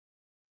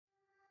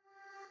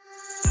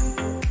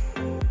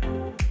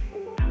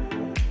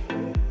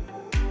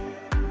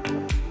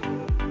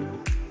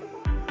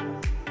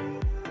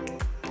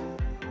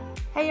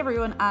Hey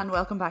everyone, and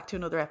welcome back to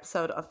another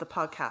episode of the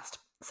podcast.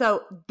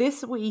 So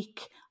this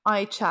week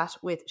I chat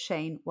with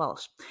Shane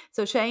Walsh.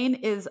 So Shane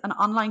is an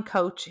online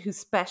coach who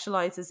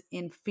specializes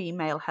in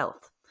female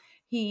health.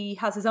 He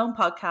has his own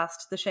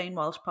podcast, the Shane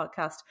Walsh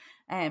podcast,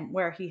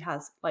 where he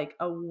has like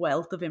a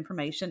wealth of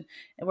information,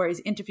 where he's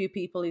interviewed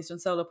people, he's done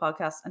solo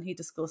podcasts, and he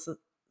discusses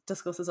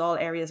all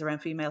areas around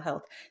female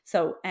health.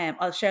 So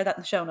I'll share that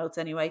in the show notes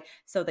anyway,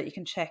 so that you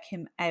can check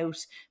him out,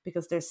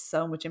 because there's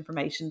so much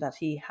information that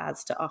he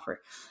has to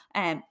offer.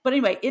 But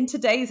anyway, in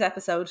today's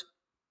episode,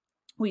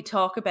 we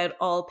talk about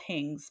all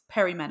things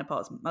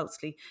perimenopause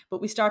mostly,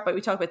 but we talk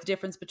about the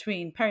difference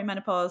between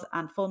perimenopause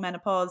and full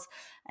menopause,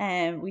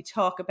 and we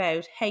talk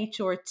about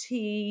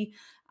HRT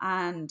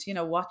and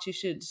what you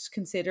should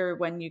consider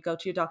when you go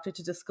to your doctor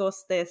to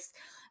discuss this.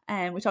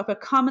 And we talk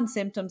about common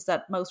symptoms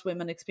that most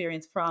women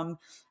experience from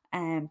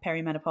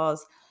perimenopause.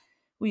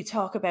 We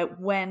talk about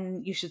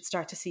when you should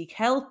start to seek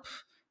help,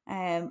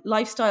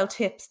 lifestyle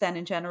tips then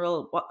in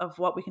general of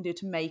what we can do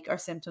to make our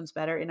symptoms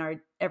better in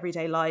our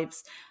everyday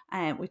lives.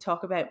 We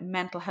talk about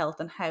mental health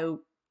and how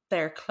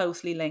they're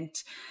closely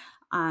linked.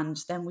 And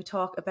then we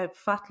talk about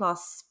fat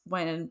loss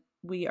when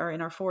we are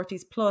in our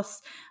 40s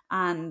plus,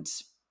 and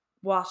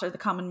what are the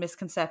common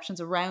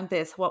misconceptions around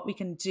this, what we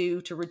can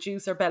do to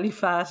reduce our belly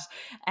fat,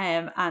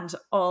 and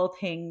all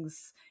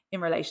things in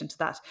relation to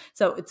that.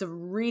 So it's a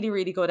really,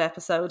 really good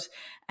episode,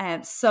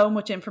 and so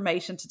much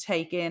information to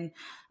take in.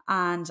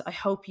 And I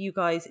hope you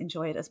guys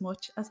enjoy it as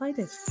much as I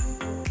did.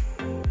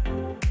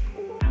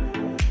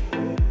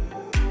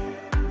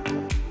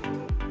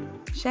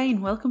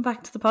 Shane, welcome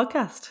back to the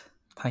podcast.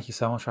 Thank you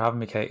so much for having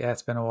me, Kate. Yeah,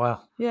 it's been a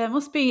while. Yeah, it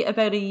must be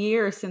about a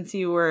year since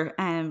you were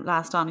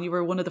last on. You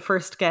were one of the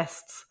first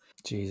guests.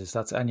 Jesus,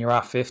 and you're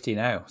at 50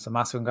 now. So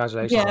massive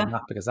congratulations on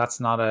that, because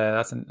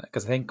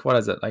because I think, what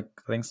is it? Like,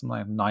 I think something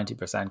like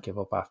 90% give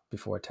up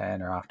before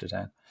 10 or after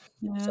 10.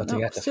 Yeah, so to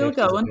get to still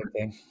 50 going. is a big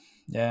thing.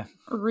 Yeah.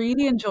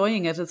 Really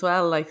enjoying it as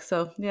well. It's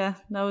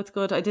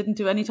good. I didn't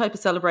do any type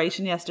of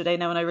celebration yesterday.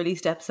 Now, when I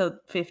released episode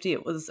 50,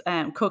 it was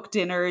cook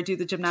dinner, do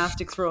the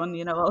gymnastics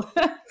run, all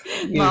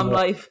mom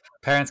life.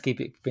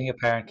 Being a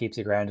parent keeps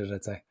you grounded,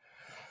 I'd say.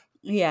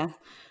 Yeah.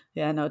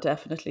 Yeah, no,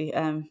 definitely.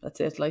 That's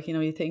it. Like,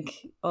 you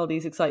think all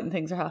these exciting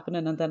things are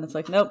happening, and then it's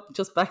like, nope,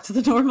 just back to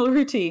the normal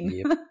routine.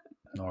 Yep.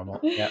 Normal.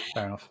 Yeah,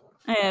 fair enough.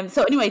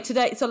 So anyway,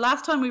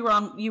 last time you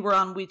were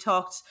on, we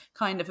talked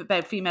kind of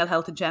about female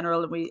health in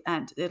general, and we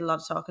did a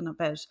lot of talking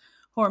about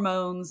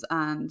hormones,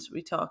 and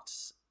we talked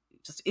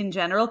just in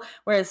general.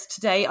 Whereas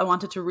today I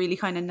wanted to really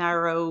kind of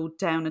narrow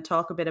down and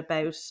talk a bit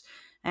about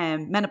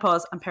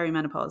menopause and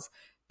perimenopause,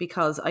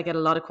 because I get a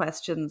lot of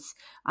questions,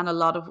 and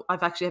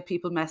I've actually had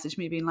people message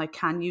me being like,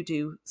 can you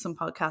do some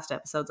podcast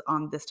episodes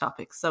on this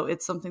topic? So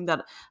it's something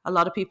that a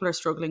lot of people are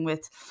struggling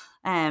with.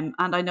 And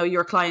I know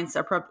your clients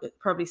are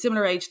probably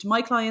similar age to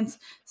my clients.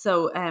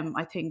 So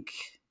I think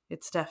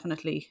it's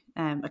definitely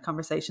a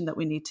conversation that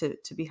we need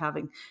to be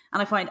having.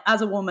 And I find,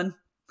 as a woman,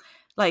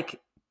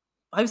 like,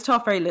 I was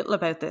taught very little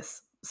about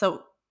this.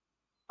 So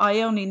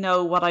I only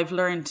know what I've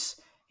learned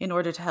in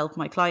order to help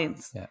my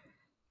clients. Yeah.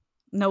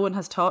 No one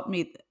has taught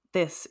me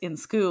this in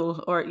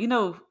school or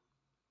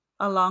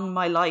along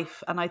my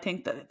life, and I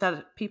think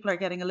that people are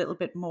getting a little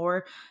bit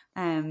more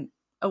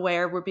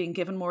aware. We're being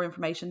given more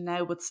information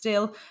now, but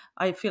still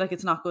I feel like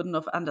it's not good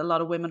enough, and a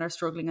lot of women are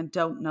struggling and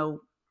don't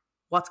know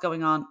what's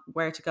going on,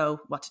 where to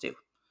go, what to do.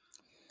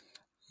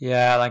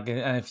 Yeah,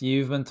 and if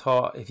you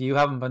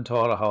haven't been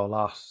taught a whole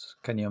lot,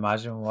 can you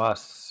imagine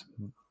what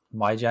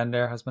my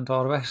gender has been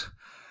taught about?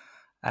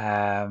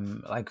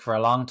 For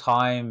a long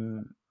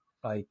time,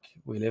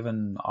 we live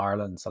in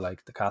Ireland, so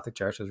the Catholic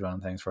Church was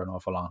running things for an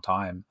awful long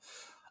time.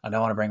 I don't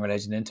want to bring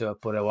religion into it,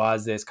 but it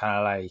was this kind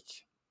of I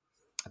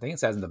think it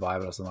says in the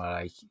Bible or something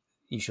like,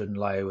 you shouldn't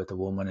lie with a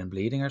woman in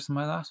bleeding or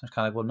something like that. It's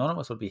kind of well, none of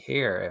us would be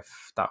here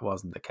if that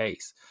wasn't the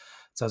case.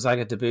 So it's like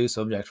a taboo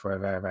subject for a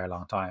very, very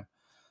long time.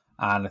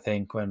 And I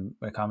think when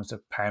it comes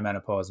to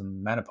perimenopause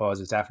and menopause,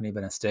 there's definitely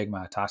been a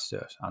stigma attached to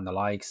it. And the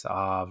likes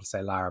of,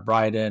 say, Lara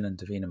Brydon and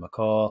Davina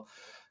McCall,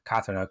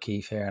 Catherine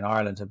O'Keefe here in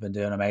Ireland have been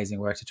doing amazing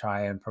work to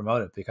try and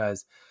promote it,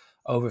 because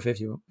over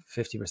 50%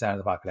 of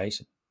the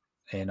population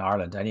in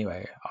Ireland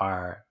anyway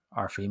are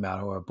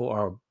female,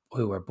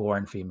 who were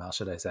born female,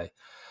 should I say.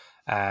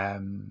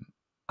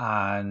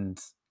 And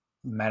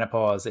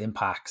menopause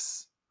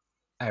impacts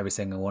every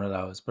single one of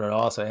those, but it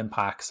also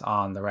impacts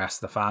on the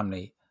rest of the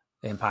family,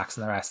 impacts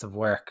on the rest of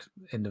work,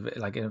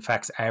 it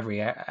affects every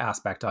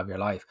aspect of your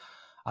life.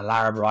 And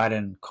Lara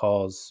Brydon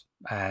calls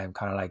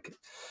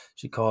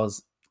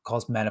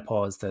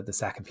menopause the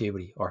second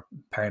puberty, or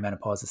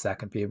perimenopause the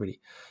second puberty,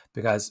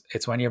 because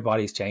it's when your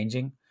body's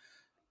changing,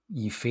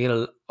 you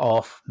feel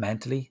off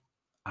mentally,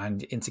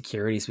 and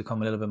insecurities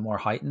become a little bit more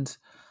heightened.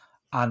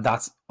 And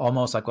that's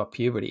almost like what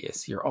puberty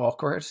is. You're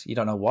awkward. You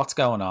don't know what's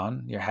going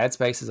on. Your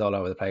headspace is all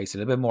over the place.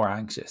 You're a little bit more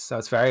anxious. So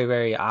it's very,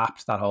 very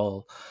apt, that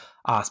whole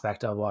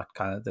aspect of what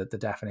kind of the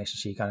definition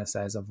she kind of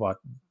says of what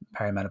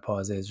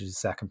perimenopause is, which is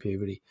second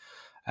puberty.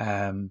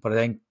 But I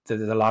think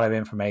there's a lot of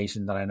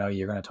information that I know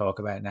you're going to talk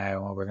about now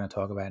and what we're going to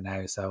talk about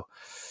now. So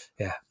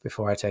yeah,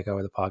 before I take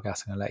over the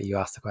podcast, I'm going to let you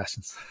ask the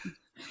questions.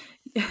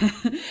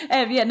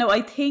 Yeah, no,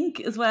 I think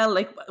as well,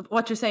 like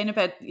what you're saying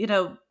about,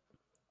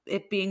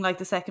 it being like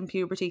the second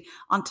puberty.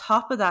 On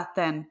top of that,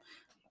 then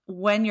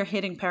when you're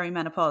hitting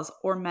perimenopause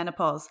or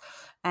menopause,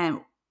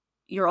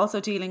 you're also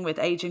dealing with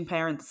aging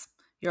parents.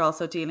 You're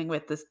also dealing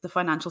with the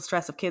financial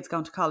stress of kids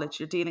going to college.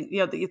 You're dealing,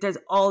 there's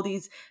all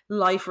these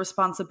life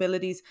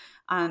responsibilities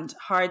and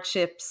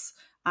hardships,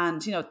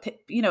 and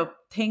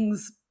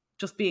things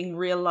just being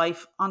real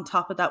life on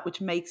top of that,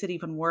 which makes it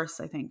even worse,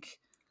 I think.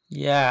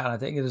 Yeah, and I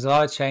think there's a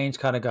lot of change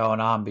kind of going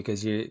on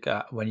because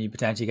when you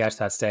potentially get to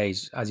that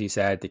stage, as you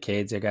said, the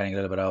kids are getting a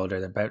little bit older.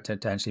 They're about to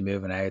potentially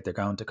moving out. They're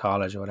going to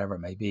college or whatever it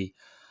may be,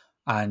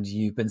 and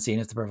you've been seen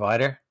as the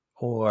provider,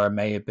 or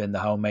may have been the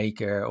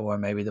homemaker, or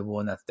maybe the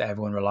one that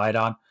everyone relied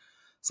on.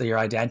 So your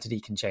identity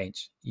can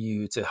change.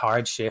 It's a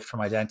hard shift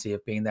from identity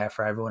of being there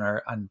for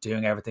everyone and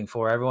doing everything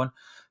for everyone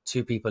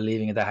to people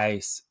leaving the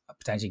house,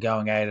 potentially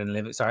going out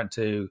and starting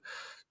to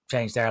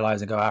change their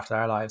lives and go after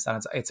their lives.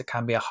 And it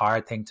can be a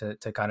hard thing to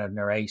kind of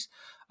narrate.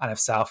 And if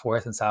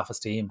self-worth and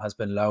self-esteem has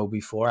been low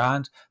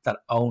beforehand, that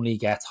only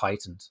gets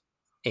heightened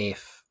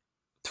if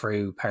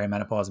through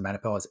perimenopause and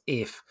menopause,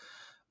 if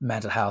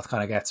mental health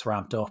kind of gets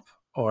ramped up,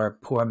 or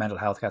poor mental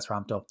health gets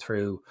ramped up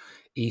through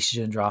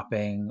estrogen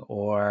dropping,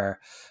 or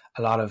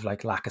a lot of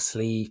like lack of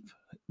sleep,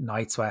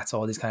 night sweats,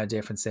 all these kind of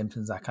different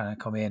symptoms that kind of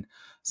come in.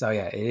 So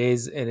yeah, it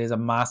is a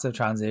massive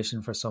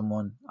transition for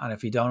someone. And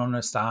if you don't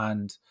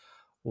understand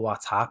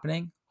what's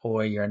happening,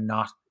 or you're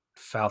not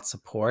felt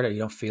support, or you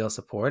don't feel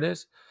supported,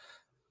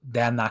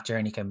 then that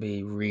journey can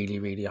be really,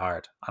 really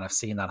hard. And I've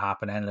seen that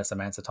happen endless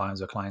amounts of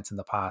times with clients in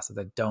the past, that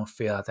they don't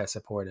feel that they're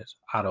supported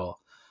at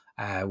all,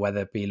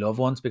 whether it be loved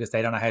ones because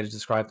they don't know how to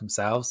describe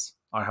themselves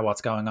or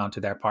what's going on to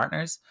their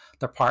partners.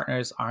 Their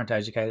partners aren't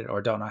educated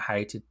or don't know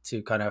how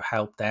to kind of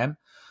help them.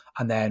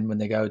 And then when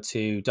they go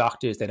to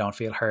doctors, they don't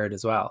feel heard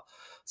as well.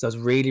 So it's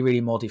really,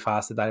 really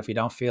multifaceted, that if you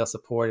don't feel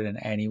supported in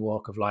any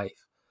walk of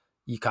life,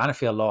 you kind of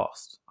feel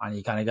lost and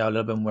you kind of go a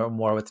little bit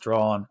more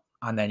withdrawn,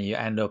 and then you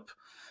end up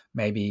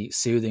maybe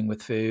soothing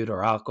with food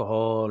or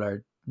alcohol,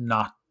 or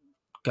not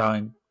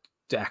going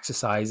to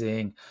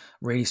exercising,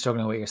 really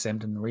struggling with your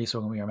symptoms, really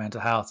struggling with your mental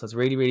health. So it's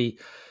really, really,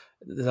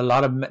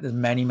 there's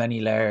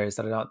many layers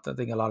that I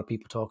think a lot of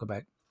people talk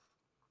about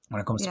when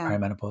it comes to Yeah.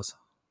 perimenopause.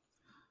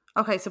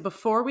 Okay, so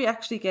before we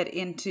actually get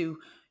into,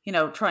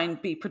 try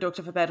and be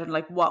productive about it and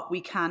like what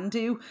we can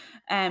do,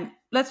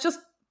 let's just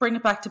bring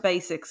it back to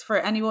basics for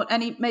anyone,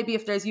 maybe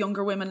if there's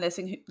younger women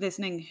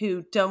listening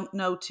who don't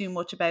know too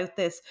much about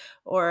this,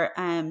 or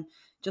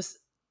just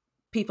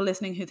people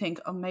listening who think,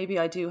 oh, maybe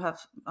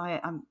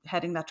I'm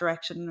heading that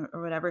direction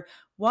or whatever.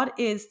 What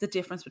is the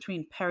difference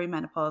between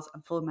perimenopause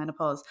and full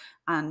menopause,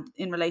 and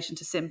in relation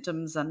to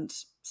symptoms and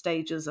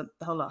stages and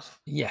the whole lot?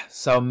 Yeah.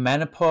 So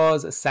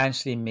menopause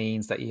essentially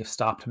means that you've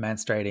stopped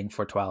menstruating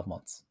for 12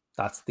 months.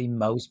 That's the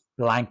most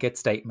blanket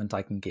statement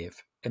I can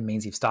give. It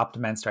means you've stopped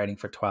menstruating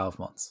for 12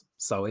 months.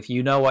 So if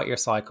you know what your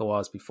cycle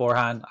was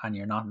beforehand and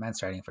you're not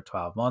menstruating for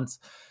 12 months,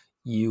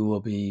 you'll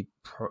be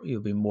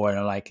more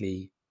than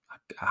likely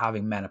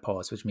having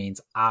menopause, which means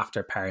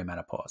after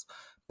perimenopause.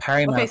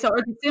 Okay, so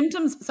are the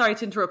symptoms, sorry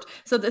to interrupt.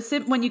 So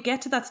when you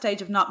get to that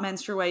stage of not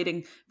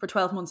menstruating for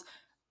 12 months,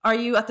 are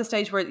you at the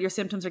stage where your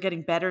symptoms are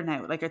getting better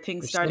now? Like, are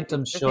things Your starting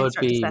symptoms to should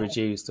be settle?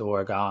 reduced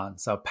or gone.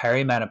 So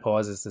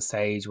perimenopause is the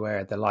stage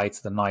where the lights,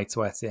 the night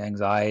sweats, the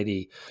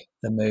anxiety,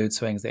 the mood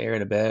swings, the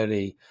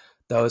irritability,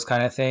 those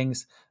kind of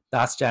things,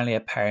 that's generally a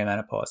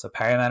perimenopause. So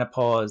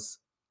perimenopause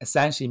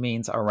essentially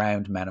means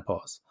around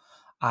menopause.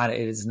 And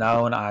it is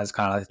known as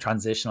kind of like the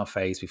transitional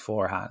phase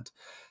beforehand.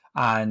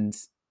 And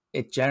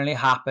it generally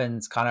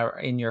happens kind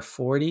of in your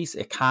 40s.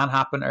 It can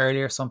happen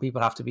earlier. Some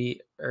people have to be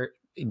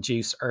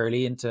induced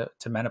early into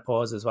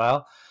menopause as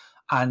well.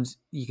 And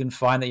you can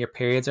find that your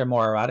periods are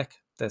more erratic.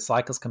 The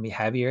cycles can be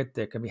heavier.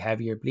 There can be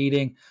heavier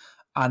bleeding.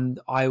 And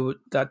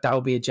that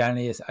would be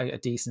generally a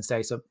decent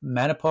stage. So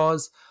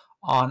menopause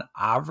on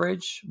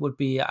average would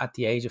be at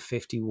the age of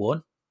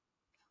 51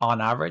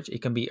 on average.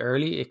 It can be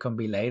early, it can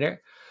be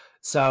later.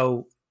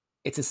 So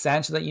it's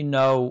essential that you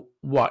know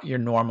what your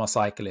normal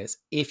cycle is.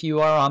 If you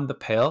are on the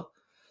pill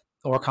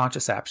or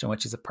contraception,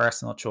 which is a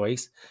personal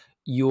choice,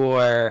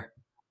 your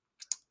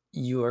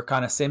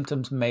kind of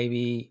symptoms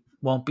might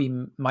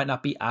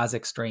not be as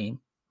extreme,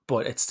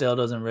 but it still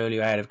doesn't rule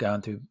you out of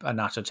going through a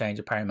natural change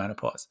of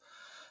perimenopause.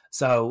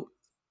 So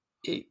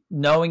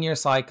knowing your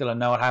cycle and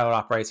knowing how it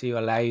operates will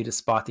allow you to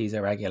spot these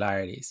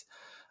irregularities.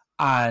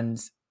 And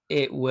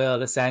it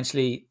will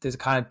essentially, there's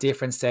kind of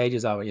different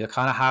stages of it. You'll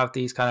kind of have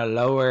these kind of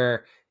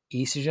lower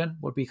estrogen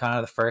would be kind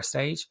of the first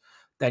stage.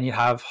 Then you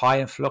have high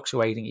and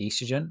fluctuating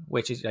estrogen,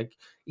 which is like,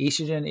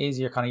 estrogen is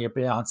your kind of your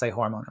Beyonce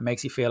hormone. It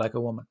makes you feel like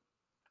a woman.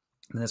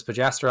 And there's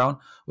progesterone,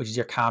 which is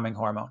your calming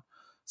hormone.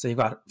 So you've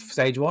got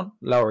stage one,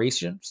 lower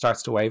estrogen,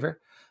 starts to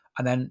waver.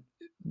 And then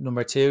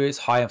number two is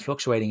high and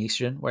fluctuating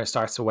estrogen, where it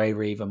starts to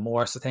waver even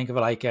more. So think of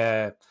it like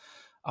a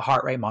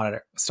heart rate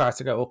monitor. It starts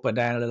to go up and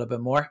down a little bit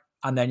more.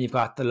 And then you've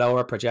got the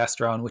lower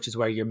progesterone, which is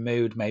where your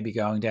mood may be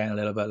going down a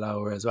little bit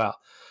lower as well.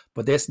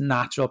 But this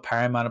natural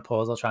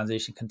perimenopausal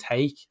transition can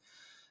take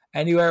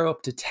anywhere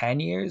up to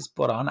 10 years,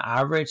 but on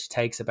average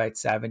takes about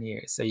 7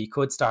 years. So you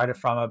could start it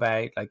from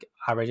about like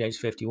average age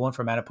 51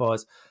 for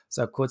menopause.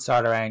 So it could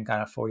start around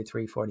kind of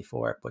 43,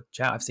 44. But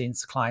yeah, I've seen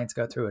clients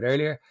go through it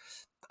earlier.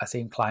 I've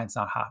seen clients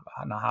not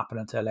happen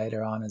until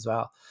later on as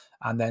well.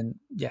 And then,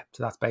 yeah,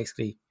 so that's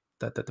basically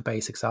the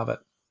basics of it.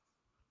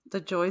 The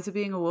joys of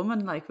being a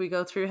woman. Like, we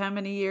go through how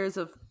many years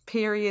of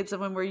periods,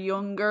 and when we're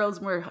young girls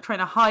we're trying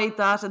to hide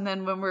that, and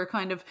then when we're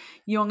kind of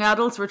young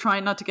adults we're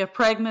trying not to get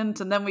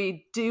pregnant, and then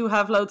we do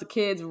have loads of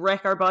kids,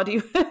 wreck our body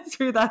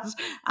through that,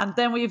 and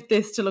then we have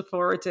this to look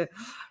forward to.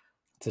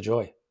 It's a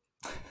joy.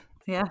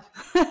 Yeah.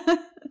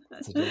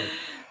 It's a joy.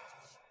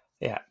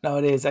 Yeah, no,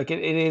 it is. Like,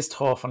 it is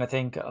tough, and I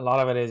think a lot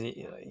of it is,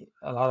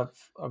 a lot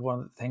of one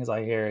of the things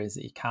I hear is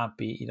that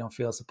you don't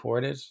feel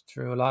supported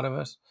through a lot of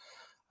it.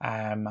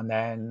 And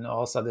then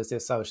also there's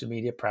this social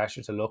media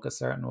pressure to look a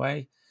certain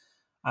way.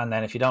 And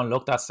then if you don't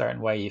look that certain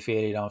way, you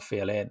feel you don't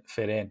fit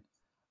in.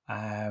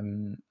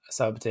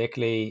 So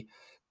particularly,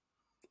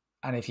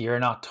 and if you're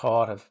not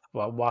taught of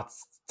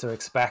what's to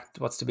expect,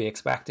 what's to be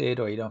expected,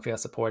 or you don't feel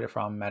supported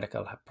from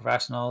medical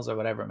professionals or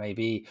whatever it may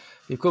be,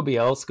 you could be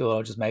old school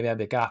or just maybe have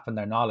a gap in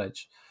their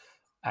knowledge,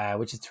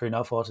 which is through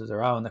no fault of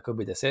their own. That could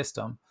be the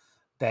system.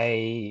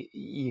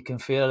 You can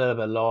feel a little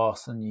bit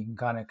lost, and you can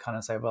kind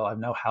of say, well, I've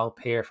no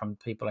help here from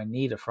people I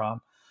need it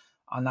from.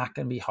 And that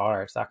can be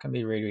hard. That can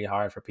be really, really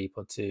hard for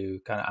people to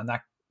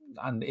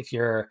and if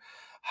you're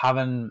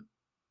having,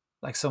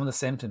 like, some of the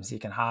symptoms you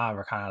can have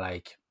are kind of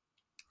like,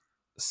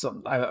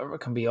 some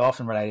can be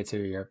often related to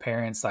your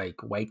appearance,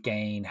 like weight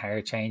gain,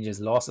 hair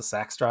changes, loss of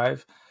sex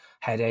drive,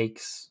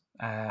 headaches,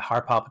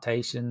 heart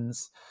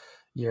palpitations.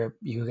 You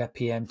get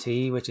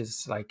PMT, which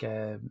is like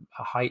a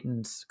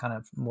heightened kind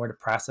of more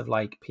depressive,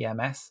 like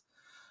PMS.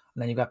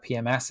 And then you've got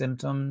PMS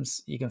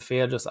symptoms. You can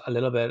feel just a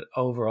little bit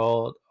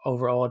overawed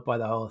by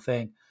the whole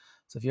thing.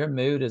 So if your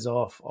mood is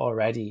off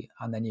already,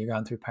 and then you're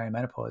going through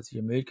perimenopause,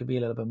 your mood could be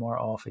a little bit more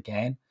off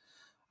again.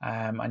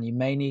 And you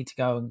may need to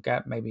go and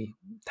get maybe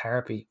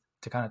therapy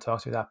to kind of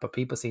talk through that. But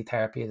people see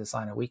therapy as a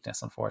sign of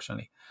weakness,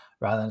 unfortunately,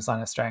 rather than a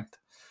sign of strength.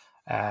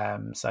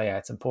 So yeah,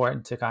 it's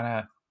important to kind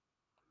of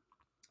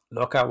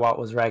look at what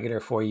was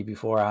regular for you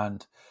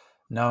beforehand,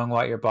 knowing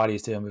what your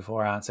body's doing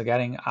beforehand. So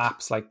getting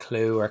apps like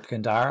Clue or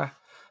Kandara,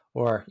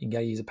 or you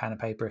can use a pen and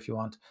paper if you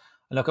want,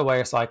 and look at where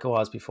your cycle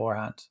was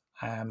beforehand.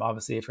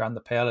 Obviously, if you're on the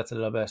pill,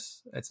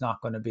 it's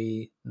not going to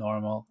be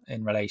normal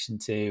in relation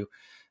to,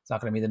 it's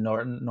not going to be the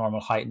normal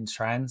heightened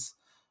trends.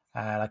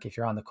 Like if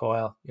you're on the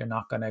coil, you're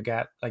not going to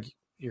get, like,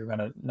 you're going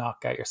to not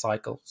get your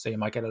cycle. So you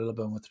might get a little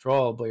bit of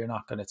withdrawal, but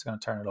it's going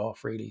to turn it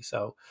off really.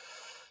 So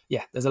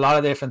yeah, there's a lot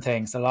of different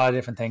things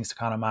to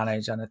kind of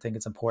manage. And I think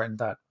it's important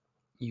that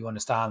you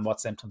understand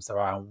what symptoms there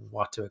are and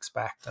what to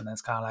expect. And then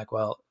it's kind of like,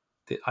 well,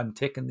 I'm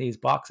ticking these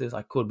boxes.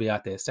 I could be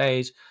at this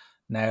stage.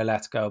 Now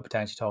let's go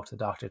potentially talk to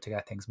the doctor to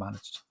get things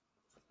managed.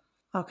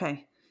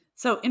 Okay.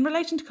 So in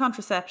relation to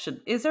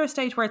contraception, is there a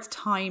stage where it's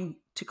time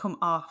to come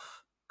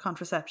off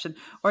contraception?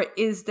 Or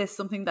is this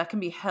something that can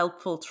be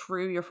helpful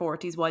through your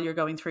 40s while you're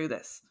going through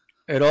this?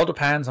 It all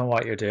depends on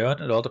what you're doing.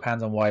 It all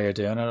depends on why you're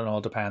doing it. It all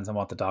depends on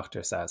what the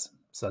doctor says.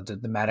 So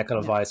the medical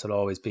advice will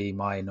always be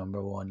my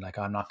number one. Like,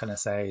 I'm not going to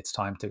say it's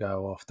time to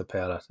go off the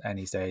pill at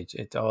any stage.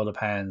 It all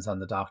depends on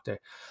the doctor.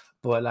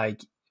 But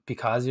like,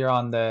 because you're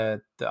on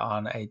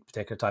on a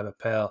particular type of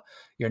pill,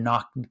 you're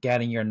not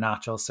getting your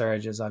natural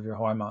surges of your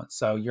hormones.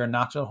 So your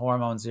natural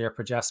hormones are your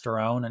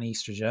progesterone and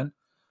estrogen.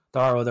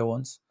 There are other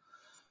ones,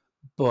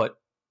 but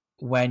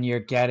when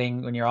you're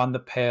on the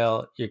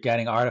pill, you're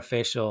getting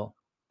artificial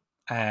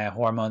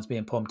hormones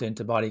being pumped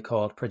into body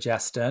called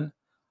progestin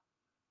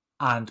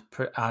and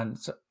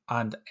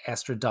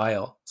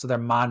estradiol. So they're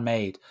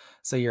man-made.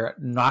 So your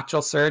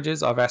natural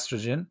surges of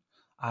estrogen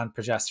and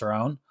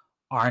progesterone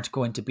aren't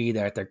going to be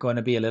there. They're going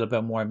to be a little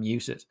bit more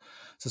muted.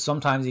 So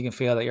sometimes you can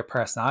feel that your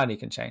personality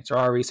can change. There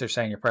are research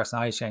saying your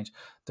personality change.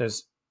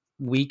 There's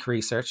weak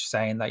research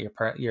saying that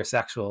your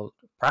sexual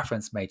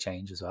preference may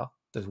change as well.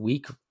 There's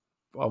weak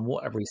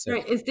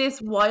research. Is this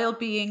while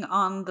being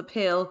on the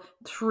pill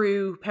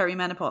through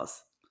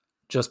perimenopause?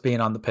 Just being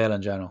on the pill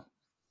in general.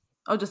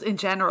 Oh, just in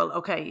general.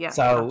 Okay, yeah.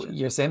 So gotcha.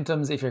 Your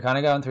symptoms, if you're kind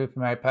of going through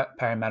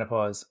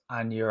perimenopause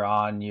and you're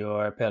on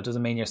your pill,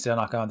 doesn't mean you're still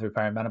not going through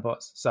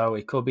perimenopause. So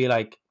it could be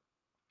like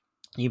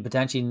you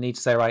potentially need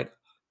to say, right,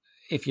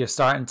 if you're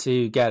starting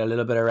to get a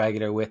little bit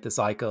irregular with the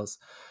cycles,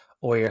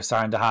 or you're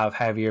starting to have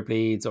heavier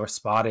bleeds or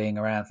spotting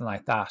or anything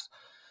like that,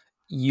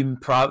 you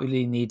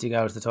probably need to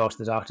go to talk to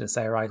the doctor and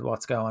say, right,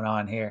 what's going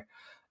on here?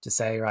 To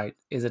say, right,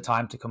 is it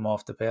time to come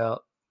off the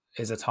pill?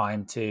 Is it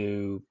time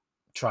to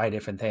try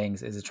different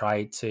things? Is it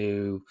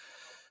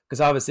because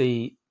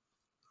obviously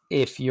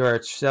if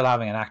you're still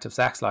having an active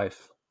sex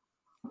life,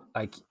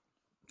 like,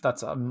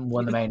 that's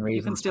one of the main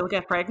reasons. You can still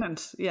get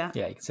pregnant. Yeah.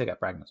 Yeah, you can still get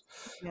pregnant.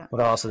 Yeah. But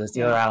also there's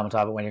the other element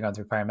of it when you're going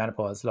through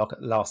perimenopause,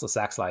 loss of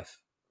sex life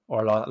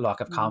or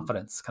lack of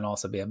confidence can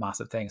also be a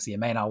massive thing. So you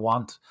may not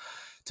want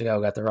to go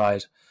get the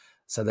ride.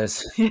 So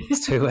there's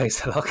two ways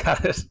to look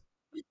at it.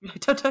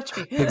 Don't touch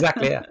me.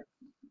 Exactly. Yeah.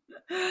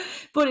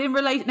 But in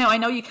relation, now I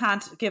know we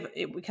can't give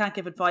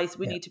advice.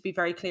 We Yeah. need to be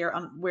very clear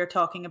on, we're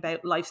talking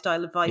about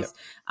lifestyle advice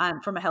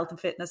and from a health and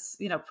fitness,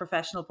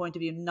 professional point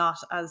of view, not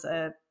as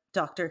a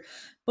doctor.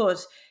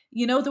 But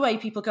the way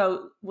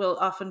people will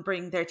often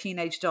bring their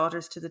teenage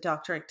daughters to the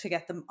doctor to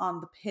get them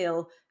on the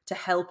pill to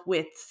help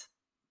with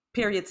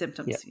period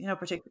symptoms,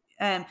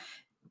 particularly.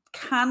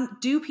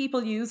 Do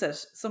people use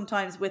it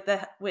sometimes with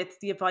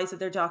the advice of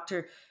their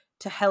doctor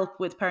to help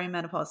with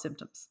perimenopause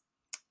symptoms?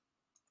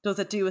 Can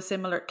it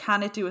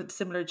do a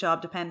similar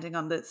job depending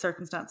on the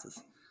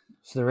circumstances?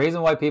 So the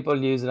reason why people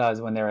use it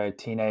as when they're a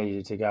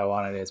teenager to go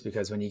on it is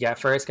because when you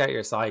first get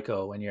your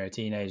cycle when you're a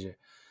teenager,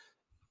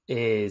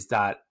 is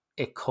that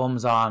it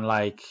comes on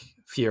like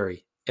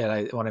fury.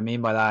 What I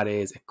mean by that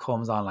is it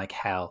comes on like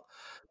hell,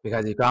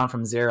 because you've gone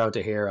from 0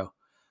 to hero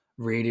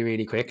really,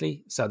 really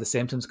quickly. So the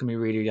symptoms can be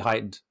really, really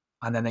heightened,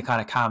 and then they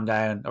kind of calm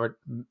down, or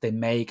they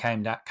may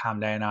calm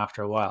down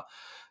after a while.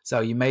 So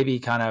you may be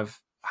kind of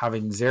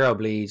having 0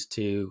 bleed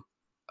to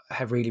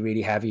have really,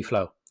 really heavy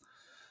flow.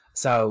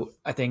 So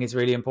I think it's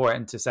really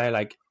important to say,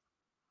 like,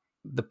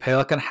 the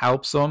pill can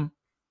help some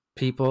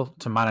people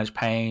to manage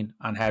pain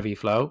and heavy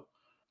flow.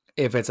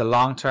 If it's a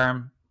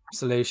long-term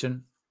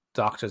solution,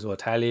 doctors will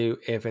tell you.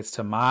 If it's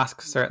to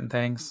mask certain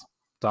things,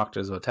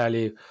 doctors will tell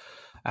you.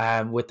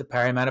 With the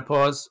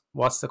perimenopause,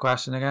 what's the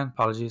question again?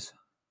 Apologies.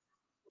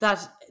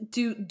 That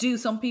do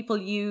some people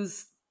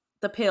use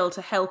the pill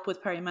to help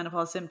with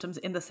perimenopause symptoms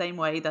in the same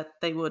way that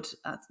they would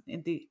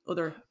in the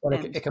other Well,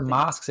 end? it can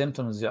mask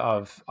symptoms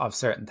of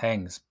certain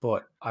things,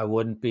 but it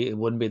wouldn't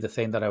be the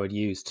thing that I would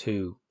use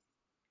to.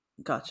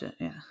 Gotcha.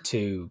 Yeah.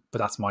 But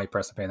that's my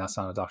personal opinion. That's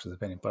not a doctor's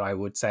opinion. But I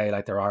would say,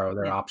 like, there are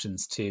other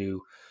options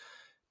to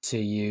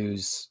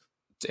use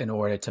in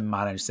order to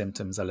manage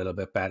symptoms a little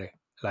bit better.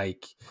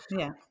 Like,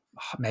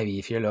 maybe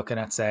if you're looking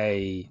at,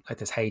 say, like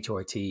this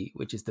HRT,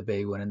 which is the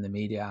big one in the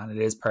media, and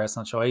it is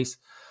personal choice.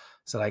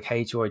 So like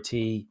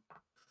HRT,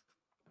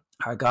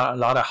 I got a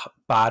lot of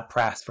bad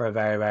press for a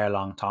very, very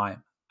long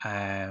time.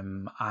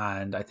 And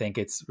I think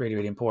it's really,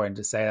 really important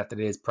to say that it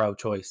is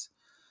pro-choice.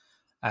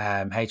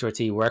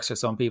 HRT works for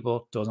some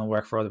people, doesn't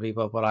work for other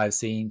people. But I've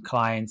seen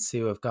clients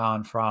who have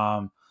gone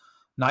from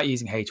not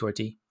using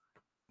HRT,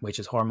 which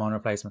is hormone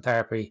replacement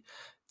therapy,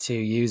 to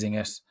using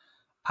it,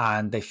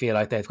 and they feel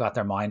like they've got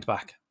their mind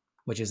back,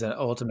 which is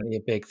ultimately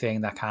a big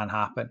thing that can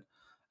happen.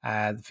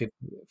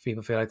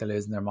 People feel like they're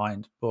losing their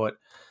mind, but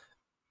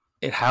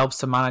it helps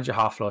to manage your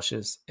hot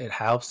flushes. It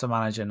helps to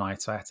manage your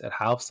night sweats. It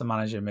helps to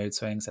manage your mood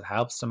swings. It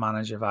helps to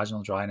manage your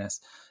vaginal dryness.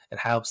 It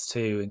helps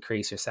to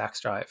increase your sex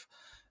drive.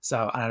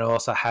 So, and it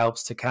also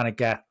helps to kind of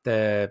get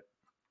the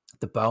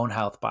bone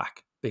health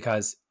back,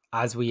 because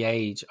as we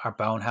age, our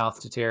bone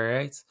health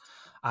deteriorates,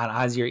 and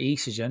as your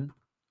estrogen,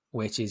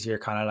 which is your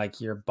kind of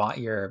like your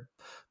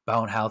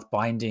bone health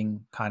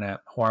binding kind of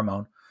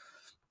hormone,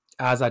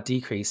 as that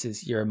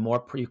decreases, you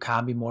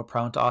can be more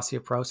prone to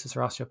osteoporosis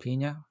or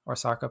osteopenia or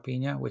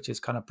sarcopenia, which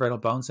is kind of brittle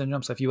bone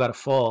syndrome. So if you had a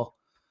fall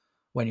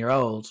when you're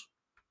old,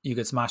 you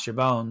could smash your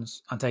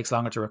bones and it takes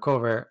longer to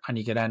recover, and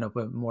you could end up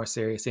with more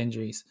serious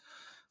injuries.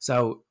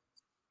 So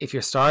if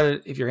you're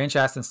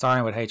interested in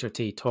starting with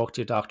HRT, talk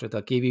to your doctor.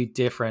 They'll give you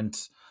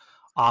different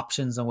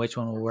options on which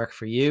one will work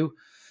for you.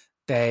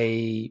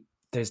 There's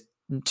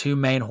 2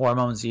 main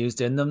hormones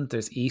used in them.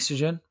 There's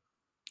estrogen.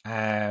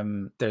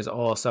 There's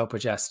also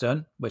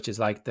progesterone, which is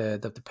like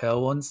the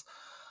pill ones,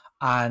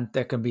 and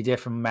there can be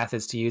different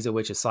methods to use it,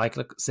 which is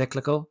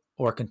cyclical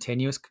or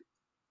continuous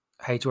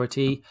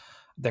HRT.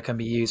 That can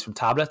be used from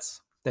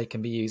tablets. They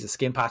can be used as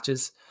skin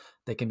patches.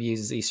 They can be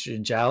used as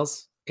estrogen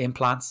gels,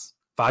 implants,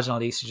 vaginal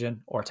estrogen,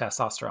 or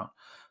testosterone.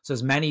 So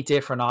there's many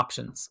different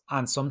options,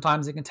 and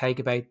sometimes it can take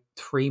about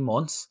 3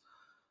 months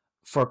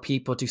for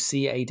people to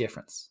see a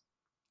difference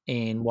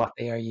in what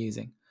they are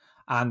using.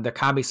 And there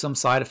can be some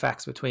side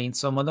effects between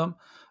some of them,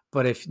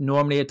 but if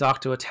normally a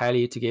doctor would tell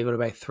you to give it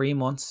about 3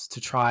 months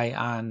to try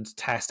and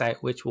test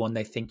out which one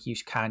they think you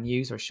can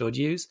use or should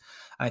use.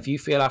 And if you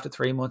feel after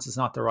 3 months it's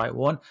not the right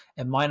one,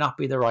 it might not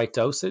be the right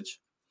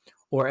dosage,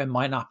 or it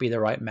might not be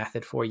the right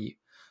method for you.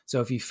 So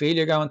if you feel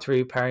you're going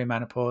through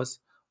perimenopause,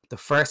 the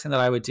first thing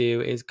that I would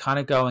do is kind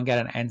of go and get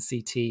an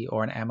NCT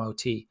or an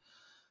MOT.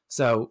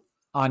 So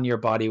on your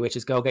body, which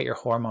is go get your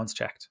hormones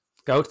checked.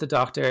 Go to the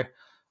doctor.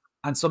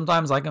 And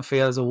sometimes I can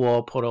feel there's a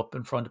wall put up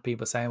in front of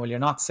people saying, well, you're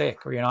not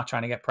sick or you're not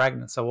trying to get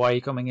pregnant, so why are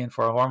you coming in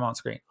for a hormone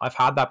screen? I've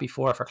had that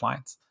before for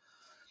clients.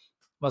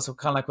 Well, so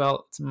kind of like,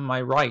 well, it's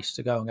my right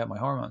to go and get my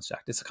hormones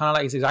checked. It's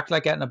exactly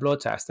like getting a blood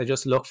test. They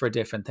just look for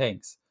different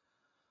things.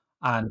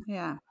 And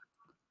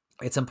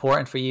it's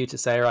important for you to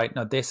say, right,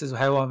 now this is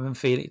how I've been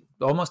feeling.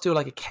 Almost do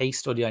like a case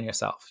study on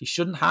yourself. You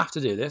shouldn't have to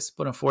do this,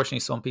 but unfortunately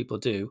some people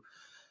do.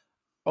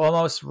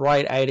 Almost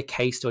write out a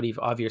case study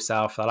of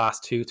yourself for the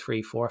last 2,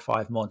 3, 4,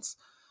 5 months.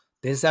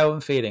 This is how I'm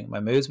feeling. My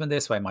mood's been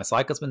this way. My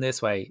cycle's been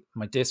this way.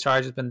 My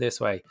discharge has been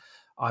this way.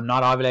 I'm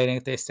not ovulating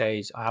at this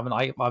stage. I haven't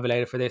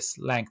ovulated for this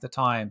length of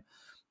time.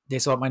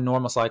 This is what my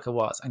normal cycle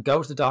was. And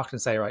go to the doctor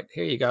and say, right,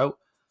 here you go.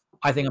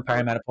 I think I'm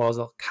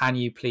perimenopausal. Can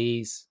you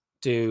please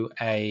do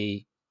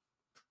a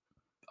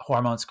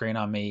hormone screen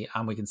on me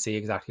and we can see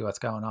exactly what's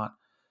going on?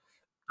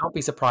 Don't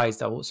be surprised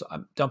though.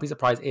 Don't be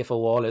surprised if a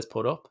wall is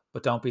put up,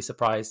 but don't be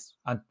surprised,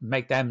 and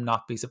make them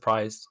not be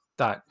surprised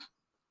that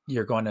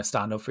you're going to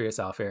stand up for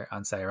yourself here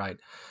and say, right,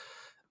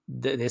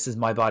 this is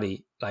my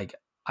body. Like,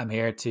 I'm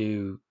here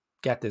to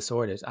get this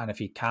sorted. And if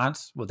you can't,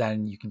 well,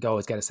 then you can go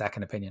always get a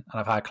second opinion. And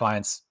I've had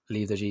clients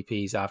leave their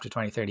GPs after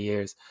 20, 30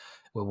 years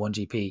with one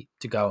GP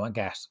to go and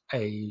get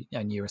a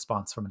new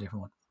response from a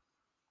different one.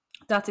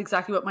 That's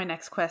exactly what my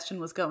next question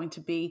was going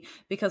to be,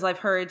 because I've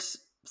heard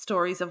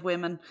stories of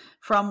women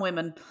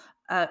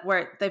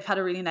where they've had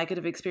a really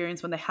negative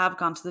experience when they have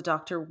gone to the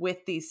doctor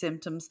with these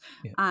symptoms.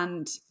 Yeah.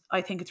 And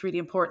I think it's really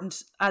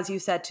important, as you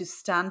said, to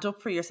stand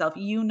up for yourself.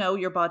 You know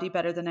your body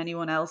better than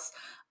anyone else,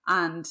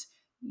 and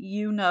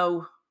you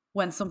know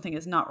when something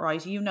is not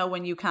right. You know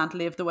when you can't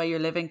live the way you're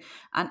living,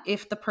 and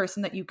if the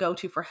person that you go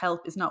to for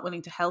help is not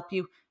willing to help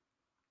you,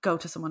 go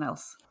to someone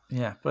else.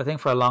 Yeah, but I think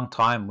for a long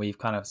time we've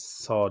kind of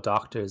saw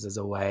doctors as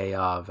a way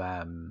of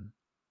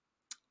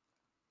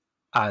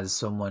as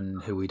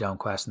someone who we don't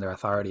question their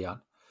authority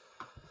on.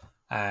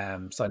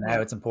 So now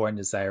it's important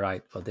to say,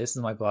 right, well, this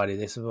is my body.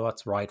 This is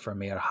what's right for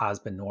me. It has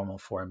been normal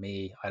for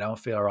me. I don't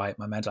feel right.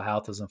 My mental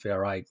health doesn't feel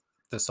right.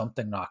 There's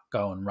something not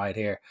going right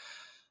here.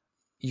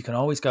 You can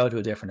always go to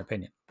a different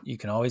opinion. You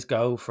can always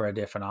go for a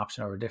different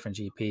option or a different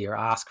GP or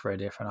ask for a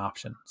different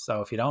option.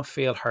 So if you don't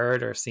feel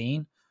heard or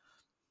seen,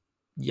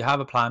 you have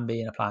a plan B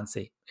and a plan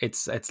C.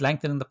 It's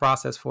lengthening the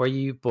process for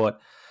you, but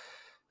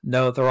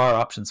no, there are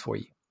options for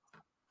you.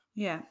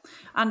 Yeah.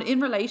 And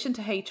in relation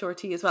to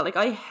HRT as well, like,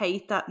 I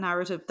hate that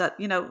narrative that,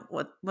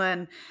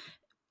 when,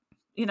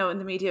 in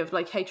the media of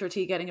like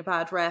HRT getting a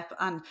bad rep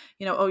and,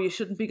 oh, you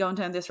shouldn't be going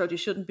down this road, you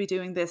shouldn't be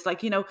doing this.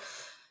 Like,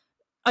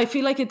 I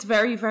feel like it's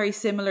very, very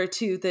similar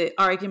to the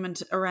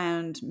argument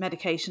around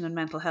medication and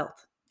mental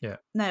health. Yeah.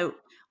 Now,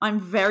 I'm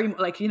very,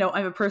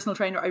 I'm a personal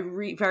trainer.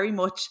 I very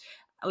much,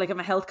 like, I'm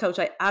a health coach.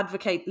 I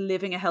advocate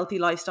living a healthy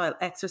lifestyle,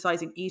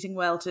 exercising, eating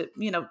well to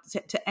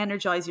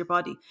energize your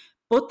body.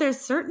 But there's a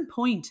certain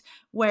point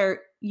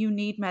where you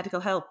need medical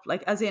help.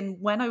 Like, as in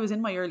when I was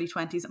in my early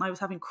 20s and I was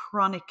having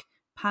chronic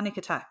panic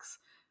attacks,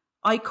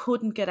 I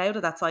couldn't get out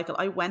of that cycle.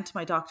 I went to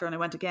my doctor and I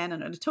went again,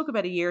 and it took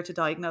about a year to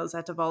diagnose. I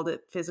had to have all the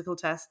physical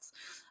tests,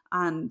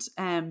 and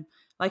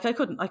I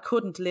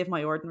couldn't live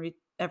my ordinary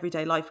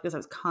everyday life because I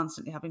was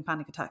constantly having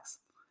panic attacks.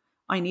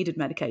 I needed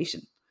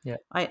medication. Yeah.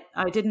 I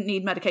didn't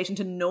need medication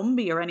to numb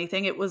me or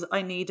anything. It was,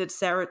 I needed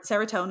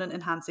serotonin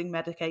enhancing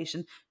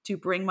medication to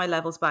bring my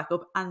levels back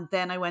up. And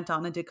then I went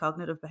on and did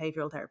cognitive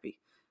behavioral therapy.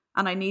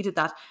 And I needed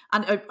that.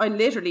 And I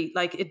literally,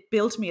 like, it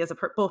built me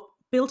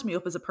built me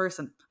up as a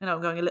person.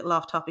 I'm going a little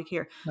off topic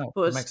here. No,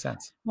 but that makes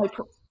sense.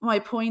 My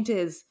point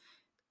is,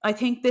 I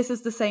think this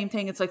is the same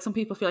thing. It's like some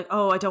people feel like,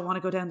 oh, I don't want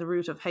to go down the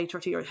route of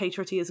HRT, or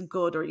HRT isn't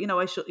good, or,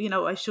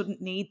 I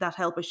shouldn't need that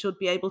help. I should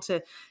be able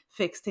to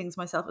fix things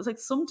myself. It's like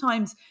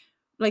sometimes,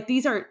 like,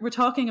 we're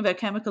talking about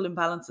chemical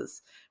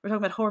imbalances. We're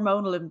talking about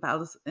hormonal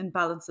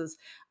imbalances.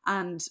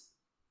 And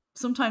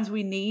sometimes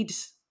we need,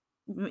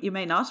 you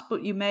may not,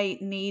 but you may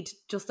need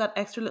just that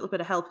extra little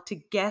bit of help to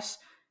get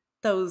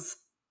those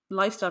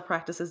lifestyle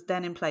practices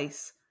then in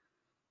place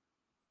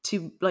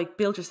to, like,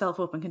 build yourself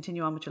up and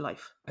continue on with your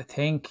life. I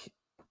think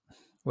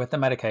with the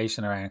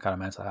medication around kind of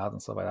mental health and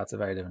stuff like that's a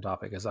very different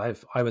topic, because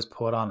I was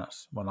put on it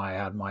when I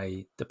had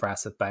my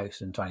depressive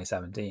bout in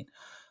 2017.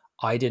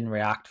 I didn't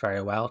react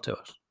very well to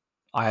it.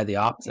 I had the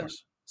opposite. Yeah.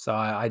 So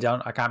I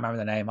can't remember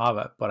the name of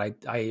it, but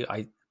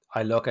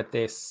I look at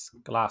this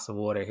glass of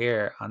water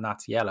here and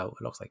that's yellow.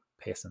 It looks like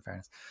piss, in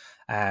fairness.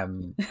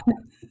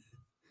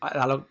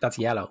 That's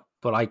yellow,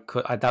 but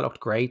that looked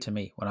grey to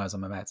me when I was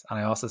on my meds. And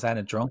I also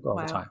sounded drunk all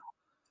the time.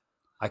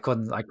 I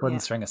couldn't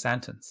string a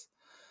sentence.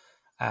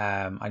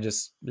 I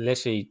just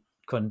literally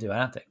couldn't do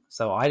anything.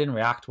 So I didn't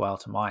react well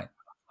to mine.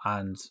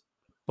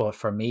 But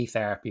for me,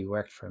 therapy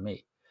worked for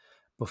me.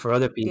 But for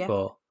other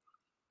people,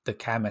 the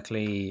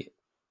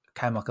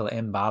chemical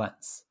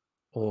imbalance,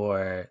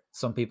 or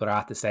some people are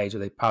at the stage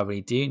where they probably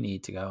do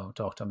need to go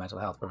talk to a mental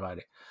health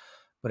provider.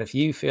 But if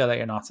you feel that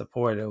you're not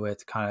supported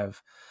with kind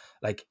of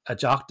like a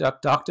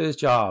doctor's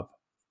job,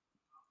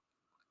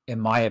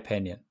 in my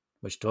opinion,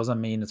 which doesn't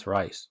mean it's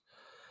right,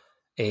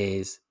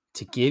 is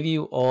to give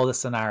you all the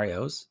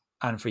scenarios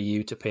and for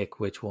you to pick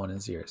which one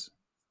is yours.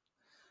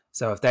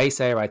 So if they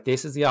say, right,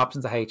 this is the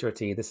options of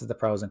HRT, this is the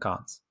pros and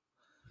cons.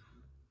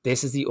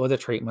 This is the other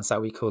treatments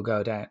that we could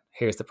go down.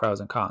 Here's the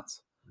pros and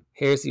cons.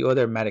 Here's the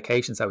other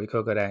medications that we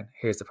could go down.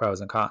 Here's the pros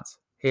and cons.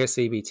 Here's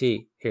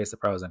CBT. Here's the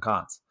pros and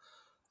cons.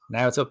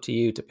 Now it's up to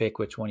you to pick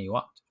which one you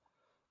want.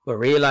 But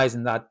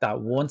realizing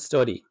that one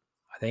study,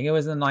 I think it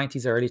was in the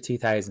 90s, early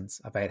 2000s,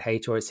 about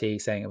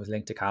HRT saying it was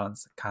linked to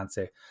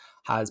cancer,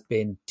 has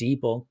been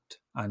debunked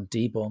and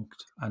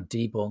debunked and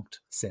debunked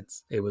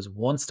since. It was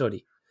one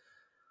study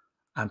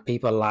and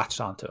people latched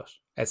onto it.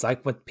 It's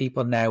like with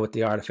people now with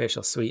the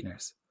artificial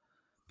sweeteners.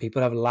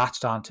 People have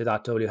latched onto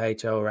that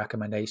WHO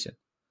recommendation.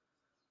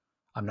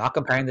 I'm not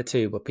comparing the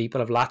two, but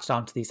people have latched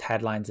onto these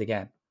headlines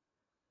again.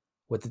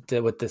 with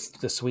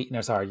the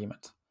sweeteners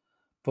argument.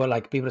 But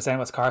like people are saying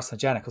what's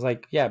carcinogenic. I was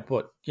like, yeah,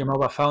 but your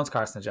mobile phone's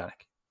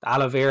carcinogenic. The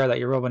aloe vera that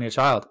you rub on your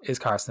child is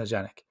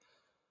carcinogenic.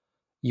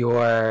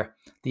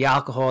 The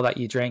alcohol that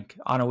you drink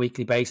on a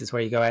weekly basis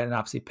where you go out and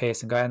absolutely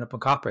piss and go end up in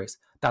coppers,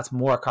 that's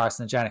more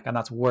carcinogenic and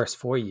that's worse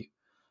for you.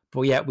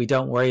 But yet we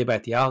don't worry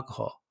about the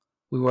alcohol.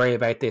 We worry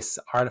about this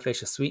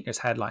artificial sweeteners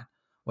headline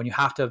when you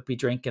have to be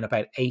drinking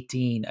about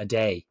 18 a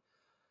day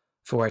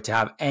for it to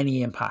have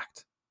any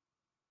impact.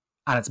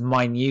 And it's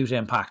minute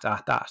impact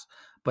at that.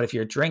 But if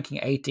you're drinking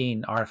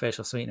 18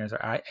 artificial sweeteners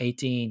or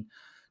 18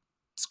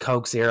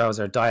 Coke Zeros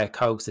or Diet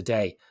Cokes a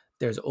day,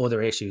 there's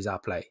other issues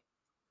at play.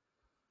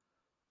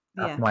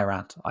 That's my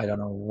rant. I don't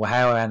know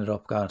how I ended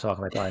up going to talk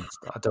about diets.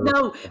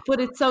 No, but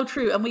it's so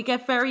true. And we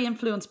get very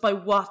influenced by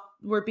what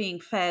we're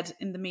being fed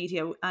in the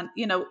media. And,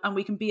 and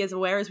we can be as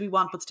aware as we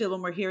want, but still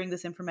when we're hearing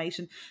this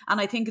information. And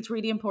I think it's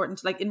really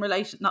important, like in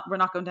relation, we're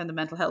not going down the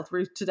mental health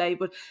route today,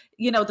 but,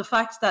 the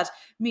fact that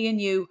me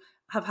and you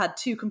have had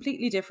two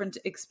completely different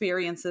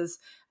experiences,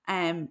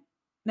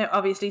 now,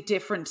 obviously,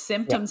 different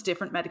symptoms,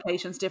 different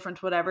medications,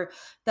 different whatever.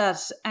 That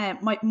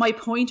my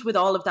point with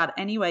all of that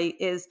anyway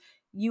is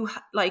you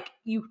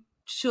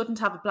shouldn't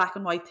have a black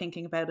and white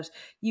thinking about it.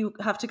 You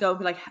have to go and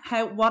be like,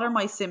 what are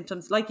my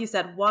symptoms? Like you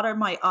said, what are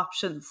my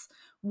options?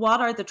 What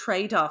are the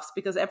trade-offs?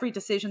 Because every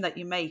decision that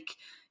you make,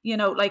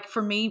 like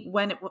for me,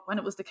 when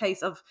it was the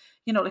case of,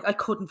 like I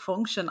couldn't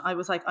function, I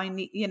was like, I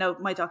need,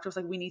 my doctor was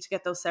like, we need to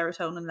get those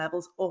serotonin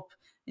levels up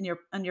in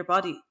your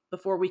body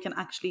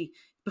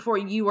before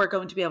you are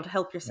going to be able to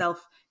help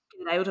yourself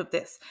get out of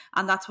this.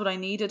 And that's what I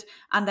needed.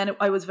 And then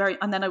I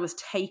was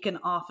taken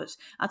off it.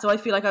 And so I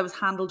feel like I was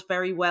handled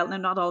very well. Now,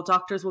 not all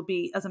doctors will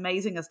be as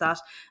amazing as that.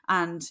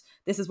 And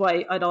this is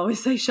why I'd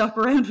always say shop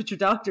around with your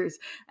doctors.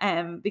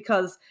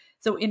 Because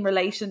so in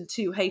relation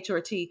to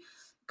HRT,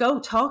 go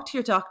talk to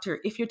your doctor.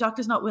 If your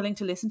doctor's not willing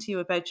to listen to you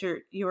about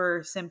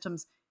your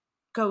symptoms,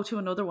 go to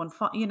another one.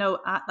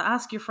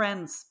 Ask your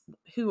friends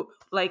who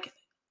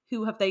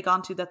have they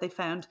gone to that they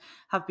found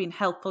have been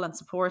helpful and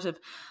supportive.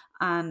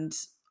 And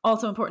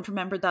also important to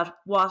remember that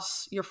what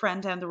your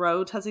friend down the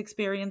road has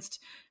experienced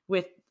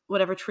with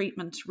whatever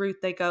treatment route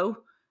they go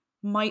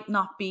might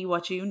not be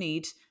what you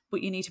need,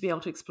 but you need to be able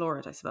to explore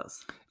it, I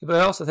suppose. But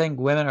I also think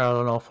women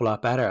are an awful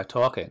lot better at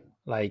talking.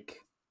 Like,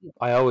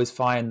 I always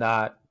find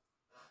that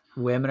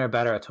women are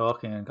better at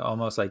talking and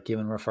almost like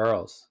giving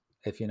referrals,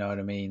 if you know what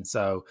I mean.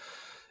 So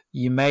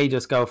you may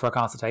just go for a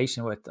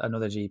consultation with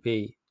another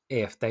GP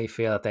if they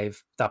feel that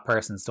that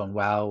person's done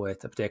well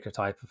with a particular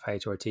type of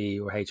HRT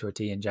or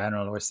HRT in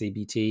general or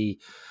CBT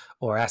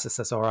or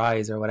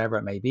SSRIs or whatever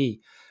it may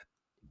be.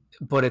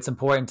 But it's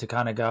important to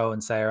kind of go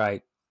and say,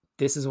 right,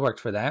 this has worked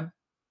for them.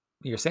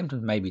 Your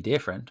symptoms may be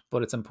different,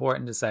 but it's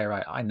important to say,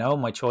 right, I know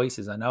my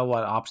choices. I know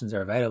what options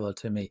are available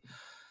to me.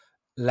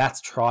 Let's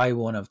try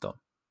one of them.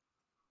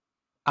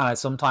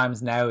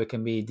 Sometimes now it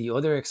can be the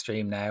other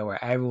extreme now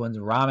where everyone's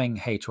ramming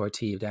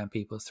HRT down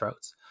people's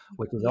throats,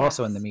 which is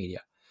also in the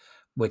media,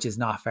 which is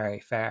not very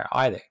fair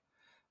either.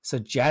 So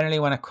generally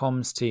when it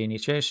comes to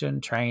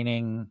nutrition,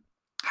 training,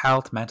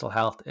 health, mental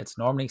health, it's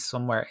normally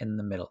somewhere in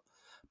the middle,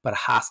 but it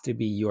has to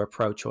be your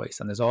pro-choice.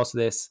 And there's also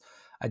this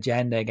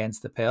agenda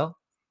against the pill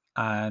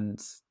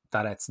and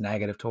that it's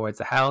negative towards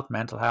the health,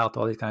 mental health,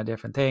 all these kind of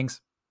different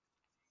things,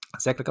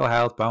 cyclical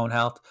health, bone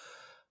health.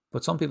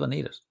 But some people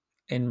need it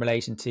in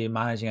relation to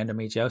managing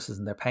endometriosis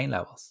and their pain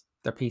levels,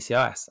 their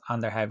PCOS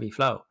and their heavy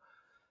flow.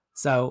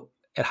 So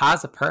it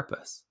has a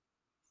purpose.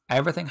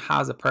 Everything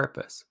has a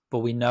purpose, but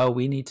we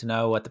need to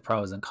know what the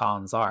pros and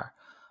cons are.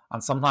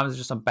 And sometimes it's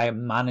just about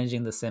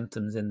managing the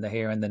symptoms in the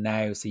here and the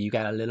now so you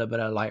get a little bit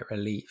of light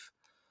relief.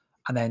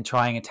 And then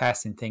trying and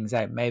testing things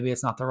out. Maybe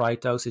it's not the right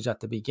dosage at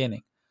the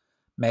beginning.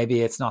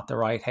 Maybe it's not the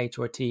right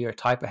HRT or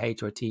type of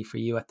HRT for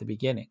you at the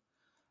beginning.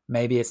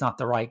 Maybe it's not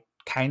the right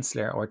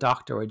counselor or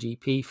doctor or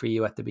GP for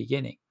you at the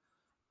beginning.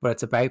 But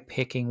it's about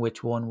picking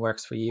which one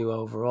works for you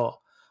overall.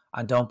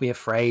 And don't be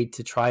afraid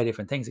to try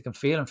different things. It can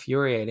feel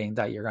infuriating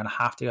that you're going to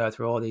have to go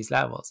through all these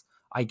levels.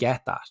 I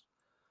get that.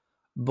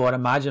 But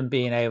imagine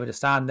being able to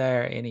stand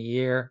there in a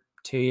year,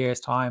 2 years'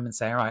 time and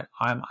say, right,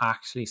 I'm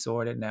actually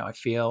sorted now. I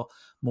feel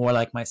more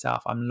like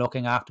myself. I'm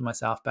looking after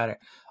myself better.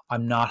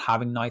 I'm not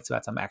having night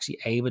sweats. I'm actually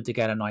able to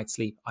get a night's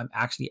sleep. I'm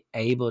actually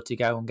able to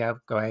go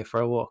out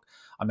for a walk.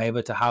 I'm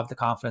able to have the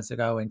confidence to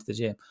go into the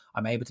gym.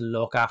 I'm able to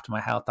look after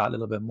my health that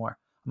little bit more.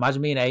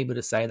 Imagine being able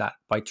to say that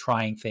by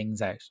trying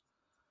things out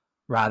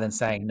rather than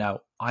saying, no,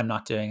 I'm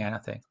not doing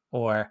anything,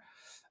 or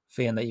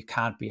feeling that you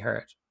can't be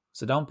hurt.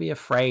 So don't be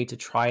afraid to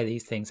try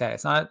these things out.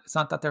 It's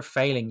not that they're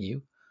failing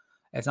you.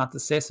 It's not the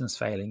system's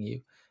failing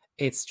you.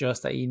 It's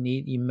just that you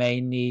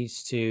may need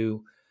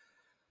to,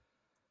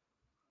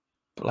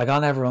 like,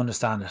 I'll never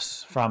understand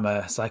it from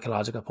a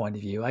psychological point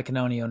of view. I can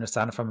only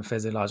understand it from a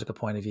physiological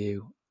point of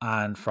view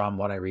and from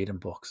what I read in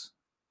books.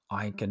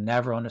 I can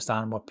never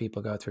understand what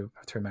people go through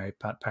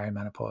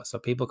peri-menopause. So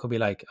people could be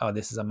like, oh,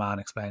 this is a man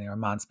explaining or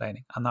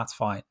mansplaining, and that's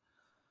fine.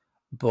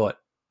 But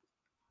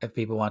if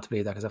people want to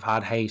believe that, because I've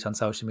had hate on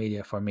social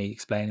media for me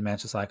explaining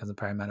menstrual cycles and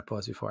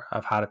perimenopause before.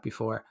 I've had it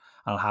before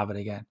and I'll have it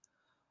again.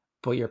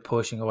 but you're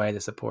pushing away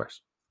the support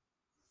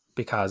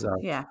because of,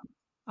 Yeah.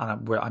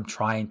 and I'm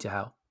trying to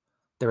help.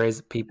 There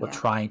is people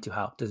trying to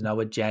help. There's no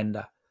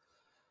agenda.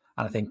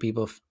 And I think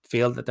people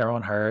feel that they're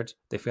unheard.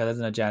 They feel there's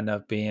an agenda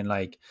of being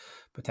like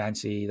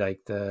potentially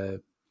like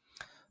the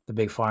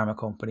big pharma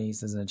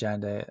companies. There's an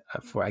agenda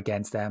for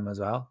against them as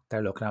well.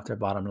 They're looking after their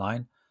bottom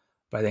line.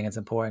 But I think it's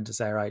important to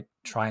say, right,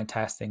 try and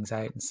test things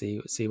out and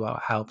see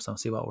what helps and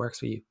see what works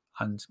for you,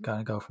 and kind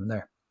of go from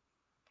there.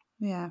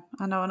 Yeah,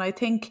 I know. And I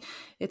think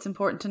it's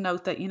important to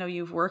note that,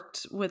 you've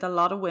worked with a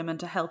lot of women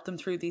to help them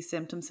through these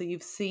symptoms. So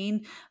you've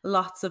seen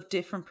lots of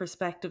different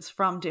perspectives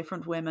from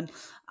different women,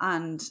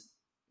 and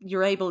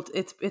you're able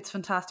to, it's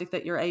fantastic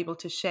that you're able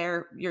to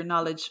share your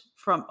knowledge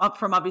from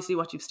obviously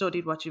what you've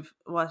studied, what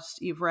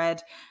you've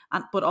read,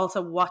 and but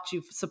also what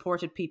you've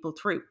supported people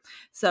through.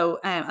 So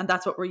and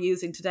that's what we're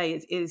using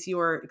today is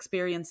your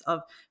experience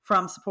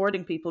from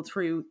supporting people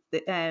through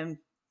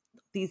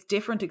these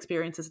different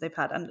experiences they've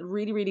had. And a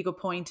really, really good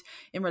point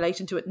in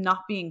relation to it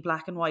not being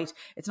black and white.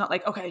 It's not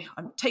like, okay,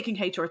 I'm taking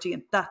HRT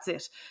and that's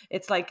it.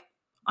 It's like,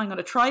 I'm going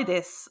to try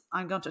this.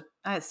 I'm going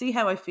to see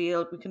how I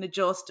feel. We can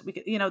adjust.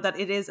 That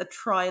it is a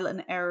trial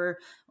and error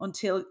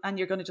and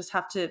you're going to just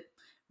have to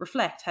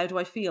reflect. How do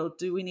I feel?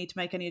 Do we need to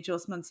make any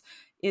adjustments?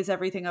 Is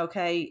everything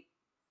okay?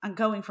 And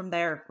going from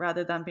there,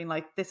 rather than being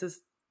like, this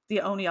is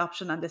the only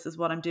option and this is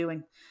what I'm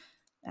doing.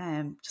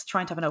 Just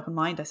trying to have an open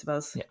mind, I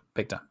suppose. Yeah,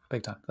 big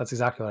time. That's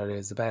exactly what it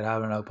is. It's about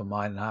having an open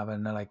mind and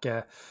having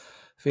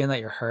feeling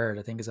that you're heard.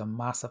 I think is a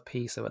massive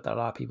piece of it that a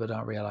lot of people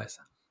don't realize.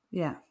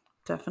 Yeah,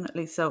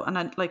 definitely. So, and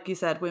then, like you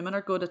said, women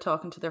are good at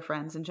talking to their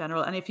friends in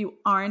general. And if you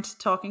aren't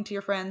talking to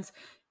your friends,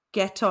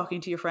 get talking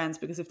to your friends,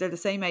 because if they're the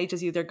same age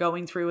as you, they're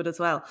going through it as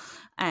well.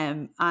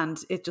 And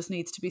it just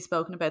needs to be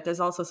spoken about. There's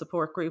also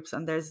support groups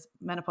and there's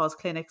menopause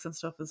clinics and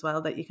stuff as well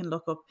that you can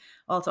look up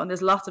also. And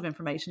there's lots of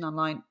information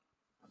online.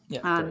 Yeah.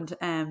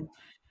 And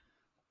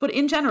but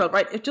in general,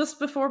 right, just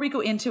before we go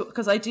into,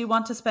 because I do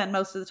want to spend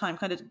most of the time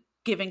kind of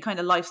giving kind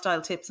of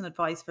lifestyle tips and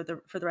advice for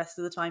the rest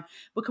of the time,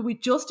 but could we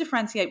just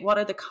differentiate what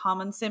are the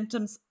common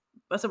symptoms?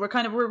 So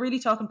we're really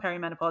talking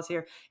perimenopause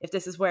here, if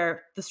this is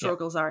where the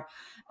struggles are.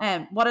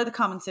 What are the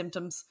common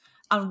symptoms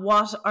and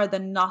what are the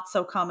not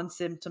so common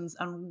symptoms,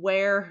 and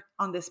where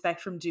on this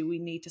spectrum do we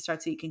need to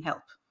start seeking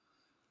help?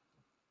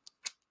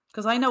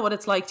 Because I know what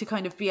it's like to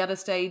kind of be at a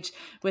stage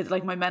with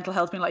like my mental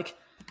health being like,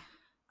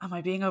 am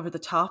I being over the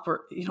top,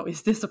 or,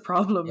 is this a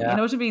problem? Yeah. You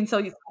know what I mean?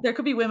 So there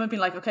could be women being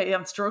like, okay,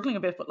 I'm struggling a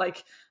bit, but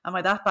like, am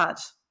I that bad?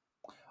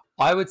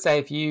 I would say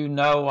if you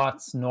know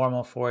what's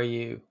normal for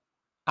you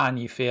and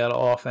you feel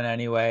off in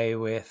any way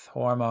with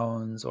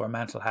hormones or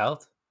mental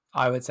health,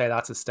 I would say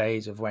that's a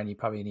stage of when you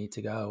probably need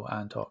to go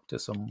and talk to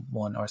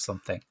someone or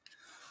something.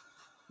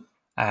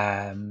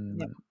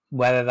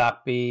 Whether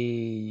that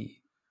be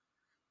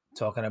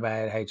talking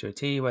about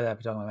HRT, whether that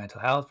be talking about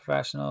mental health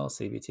professional,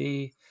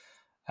 CBT,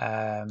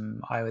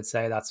 I would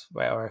say that's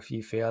where, or if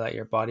you feel that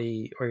your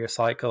body or your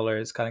cycle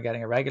is kind of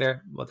getting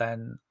irregular, well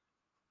then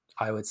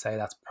I would say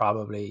that's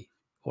probably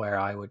where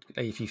I would,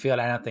 if you feel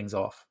anything's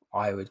off,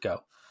 I would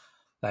go.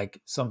 Like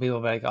some people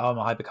be like, oh, I'm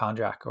a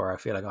hypochondriac, or I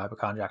feel like a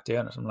hypochondriac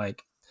doing it. I'm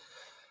like,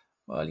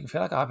 well, you can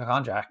feel like a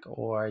hypochondriac,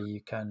 or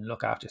you can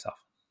look after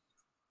yourself.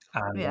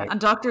 And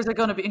doctors are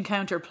going to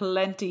encounter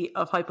plenty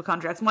of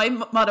hypochondriacs. My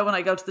motto when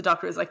I go to the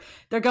doctor is like,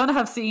 they're going to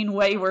have seen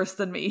way worse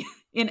than me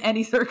in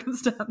any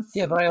circumstance.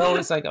 Yeah, but I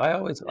always go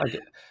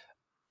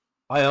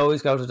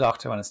to the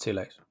doctor when it's too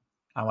late.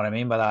 And what I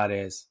mean by that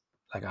is,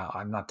 like,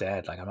 I'm not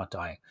dead, like I'm not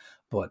dying,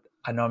 but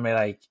I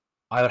normally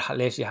I would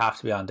literally have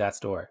to be on death's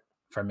door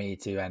for me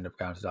to end up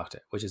going to the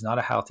doctor, which is not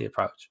a healthy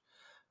approach.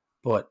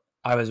 But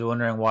I was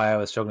wondering why I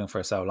was struggling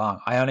for so long.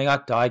 I only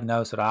got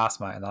diagnosed with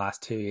asthma in the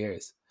last 2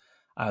 years.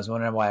 I was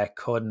wondering why I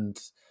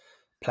couldn't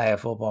play a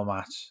football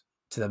match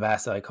to the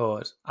best I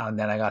could, and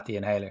then I got the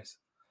inhalers,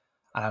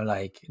 and I'm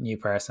like, new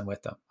person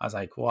with them. I was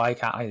like, why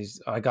can't I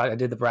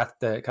did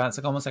it's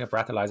like almost like a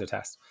breathalyzer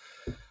test,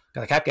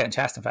 because I kept getting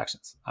chest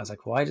infections. I was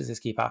like, why does this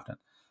keep happening?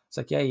 It's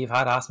like, yeah, you've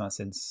had asthma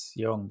since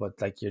young, but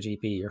like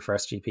your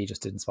first GP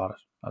just didn't spot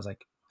it. I was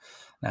like,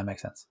 that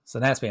makes sense. So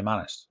now it's being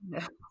managed.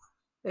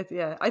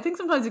 Yeah. I think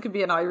sometimes it could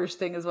be an Irish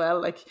thing as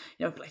well. Like,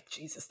 like,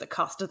 Jesus, the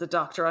cost of the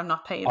doctor, I'm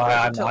not paying for it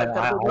until I've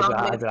got a long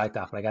list. I'd be like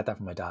that, but I get that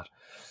from my dad.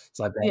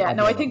 So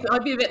I think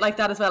I'd be a bit like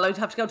that as well. I'd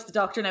have to go to the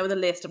doctor now with a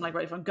list. I'm like,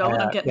 right, if I'm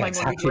going, I'm getting my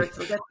money's worth.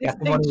 So get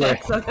this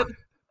check.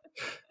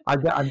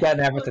 I'm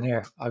getting everything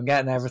here. I'm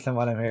getting everything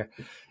while I'm here.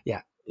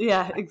 Yeah.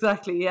 Yeah,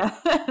 exactly. Yeah.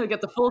 I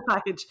get the full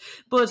package.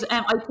 But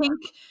I think,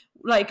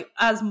 like,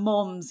 as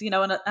mums, and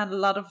a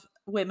lot of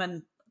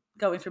women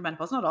going through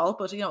menopause, not all,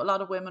 but a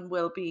lot of women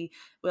will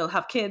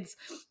have kids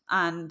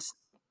and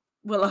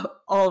will have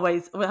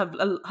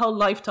a whole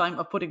lifetime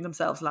of putting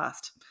themselves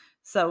last.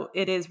 So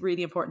it is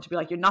really important to be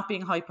like, you're not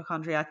being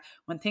hypochondriac.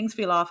 When things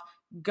feel off,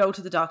 go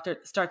to the doctor,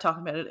 start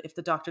talking about it. If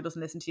the doctor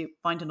doesn't listen to you,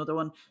 find another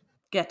one,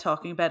 get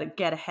talking about it,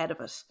 get ahead of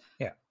it.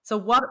 Yeah. So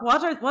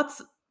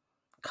what's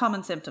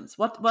common symptoms?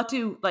 What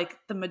do like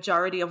the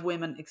majority of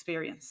women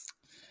experience?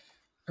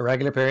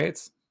 Irregular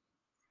periods,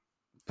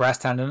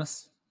 breast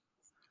tenderness,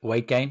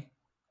 weight gain,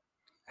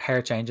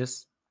 hair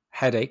changes,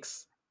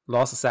 headaches,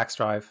 loss of sex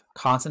drive,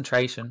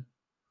 concentration,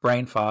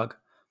 brain fog,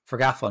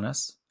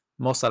 forgetfulness,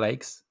 muscle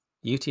aches,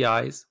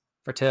 UTIs,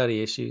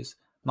 fertility issues,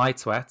 night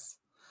sweats,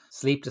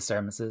 sleep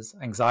disturbances,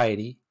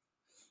 anxiety,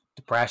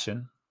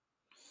 depression.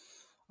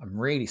 I'm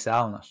really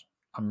selling it.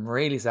 I'm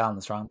really selling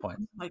the strong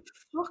points. Like,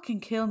 fucking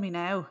kill me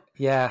now.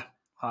 Yeah,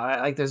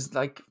 there's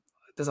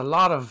a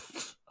lot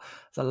of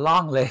it's a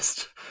long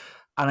list,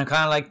 and I'm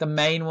kind of like the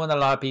main one. A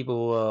lot of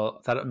people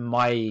will that in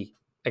my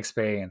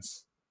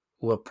experience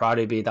will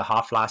probably be the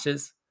hot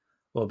flashes.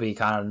 Will be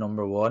kind of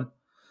number one,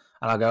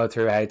 and I'll go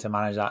through how to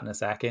manage that in a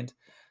second.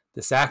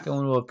 The second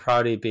one will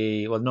probably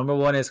be number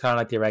one is kind of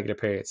like the irregular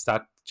periods.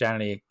 That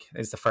generally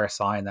is the first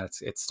sign that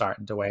it's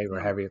starting to waver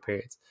Yeah. heavier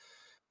periods.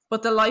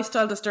 But the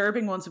lifestyle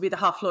disturbing ones would be the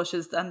hot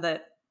flushes, and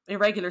the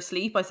irregular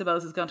sleep, I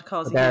suppose, is going to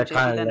cause But a they're huge issue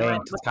kind of then around.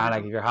 linked. It's kind of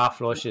like if your hot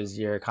flushes,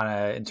 your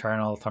kind of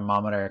internal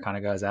thermometer kind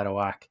of goes out of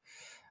whack,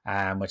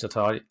 which I'll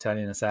tell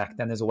you in a sec.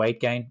 Then there's a weight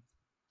gain.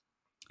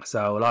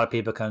 So a lot of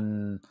people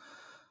can.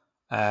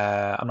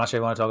 I'm not sure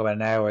you want to talk about it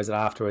now, or is it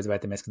afterwards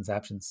about the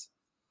misconceptions?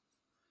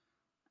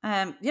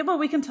 Yeah, well,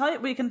 we can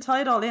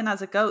tie it all in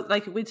as it goes.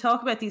 Like, we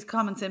talk about these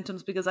common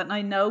symptoms because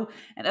I know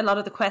a lot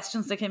of the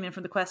questions that came in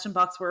from the question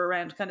box were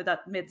around kind of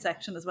that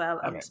midsection as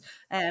well, Okay.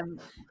 and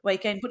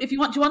weight gain. But if you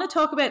want, do you want to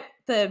talk about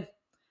the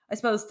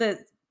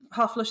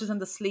hot flushes and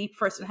the sleep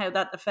first, and how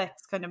that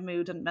affects kind of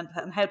mood and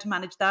how to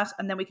manage that,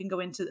 and then we can go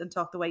into and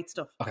talk the weight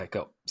stuff. Okay,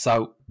 cool.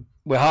 So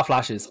with hot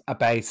flashes,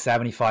 about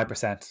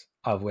 75%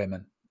 of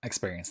women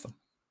experience them.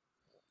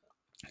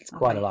 It's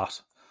quite a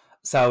lot.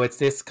 So it's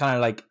this kind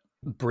of like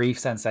brief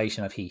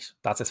sensation of heat.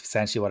 That's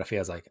essentially what it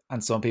feels like.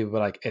 And some people be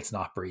like, it's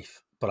not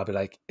brief. But I'll be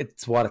like,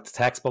 it's what the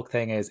textbook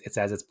thing is. It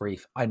says it's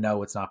brief. I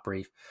know it's not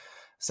brief.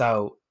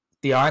 So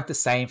they aren't the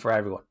same for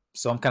everyone.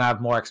 Some can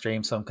have more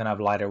extreme, some can have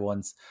lighter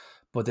ones.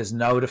 But there's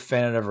no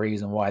definitive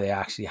reason why they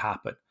actually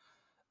happen.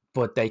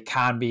 But they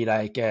can be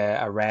like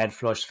a red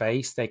flushed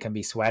face. They can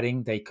be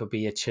sweating. They could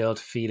be a chilled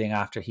feeling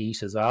after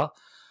heat as well.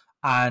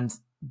 And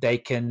they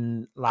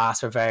can last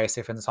for various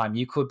different times.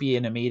 You could be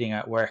in a meeting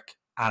at work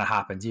and it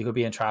happens. You could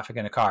be in traffic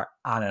in a car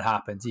and it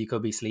happens. You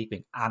could be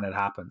sleeping and it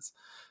happens.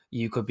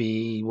 You could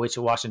be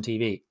watching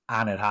TV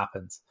and it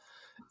happens.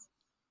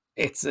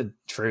 It's a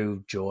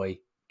true joy,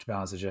 to be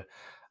honest with you.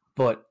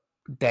 But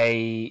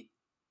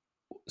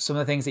some of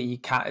the things that you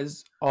can't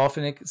is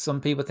often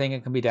some people think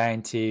it can be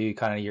down to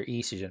kind of your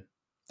estrogen,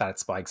 that it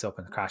spikes up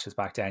and crashes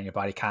back down. Your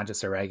body can't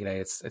just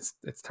regulate its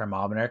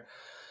thermometer.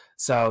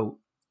 So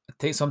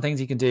some things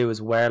you can do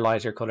is wear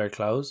lighter colored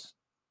clothes.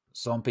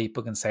 Some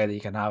people can say that you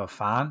can have a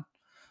fan.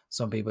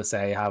 Some people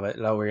say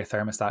lower your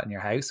thermostat in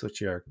your house, which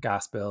your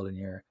gas bill and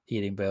your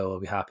heating bill will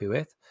be happy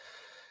with.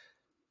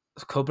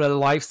 A couple of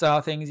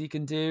lifestyle things you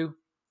can do,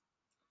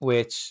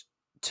 which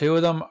two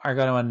of them are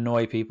going to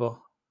annoy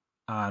people,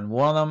 and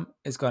one of them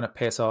is going to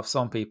piss off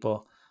some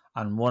people,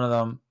 and one of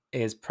them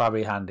is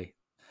probably handy.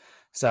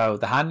 So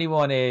the handy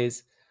one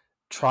is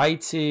try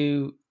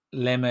to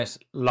limit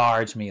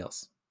large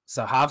meals.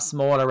 So have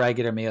smaller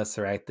regular meals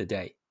throughout the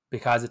day,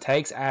 because it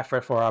takes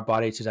effort for our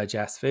body to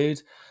digest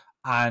food.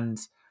 And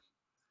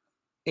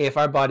if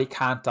our body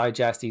can't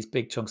digest these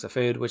big chunks of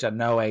food, which at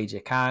no age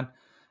it can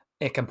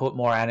put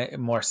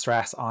more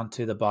stress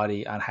onto the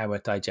body and how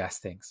it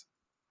digests things.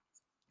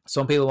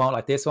 Some people won't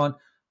like this one,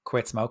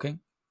 quit smoking.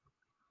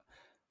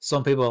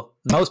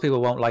 Most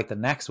people won't like the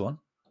next one,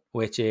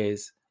 which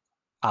is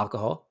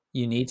alcohol.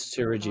 You need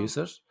to reduce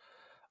it,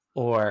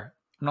 or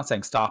I'm not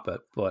saying stop it,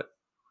 but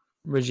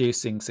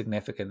reducing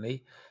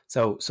significantly.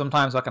 So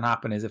sometimes what can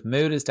happen is if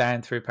mood is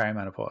down through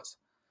perimenopause,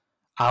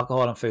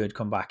 alcohol and food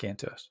come back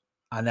into it.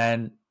 And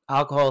then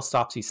alcohol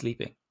stops you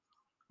sleeping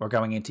or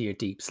going into your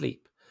deep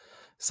sleep.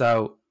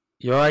 So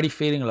you're already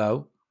feeling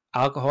low.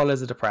 Alcohol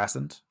is a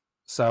depressant.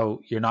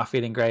 So you're not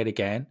feeling great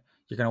again.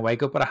 You're going to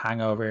wake up with a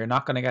hangover. You're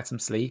not going to get some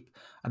sleep.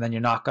 And then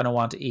you're not going to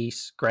want to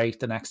eat great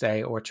the next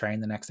day or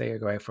train the next day or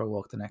go out for a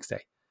walk the next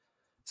day.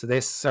 So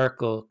this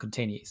circle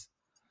continues.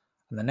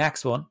 And the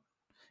next one,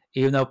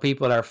 even though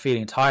people are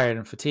feeling tired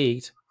and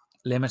fatigued,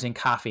 limiting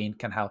caffeine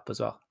can help as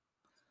well,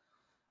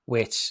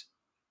 which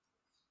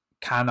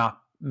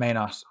may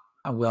not,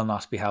 and will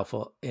not be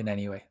helpful in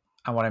any way.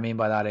 And what I mean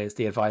by that is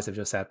the advice I've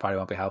just said probably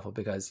won't be helpful,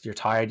 because you're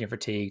tired, you're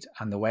fatigued,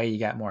 and the way you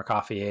get more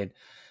coffee in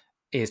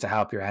is to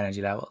help your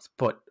energy levels.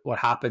 But what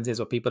happens is,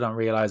 what people don't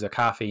realize with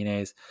caffeine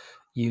is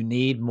you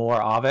need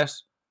more of it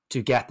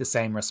to get the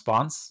same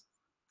response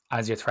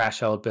as your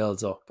threshold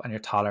builds up and your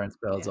tolerance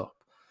builds up.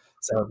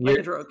 So if like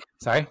a drug.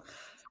 Sorry?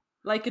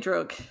 Like a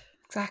drug.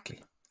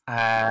 Exactly.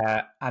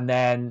 And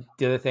then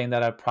the other thing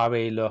that I'd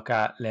probably look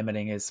at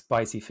limiting is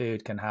spicy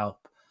food can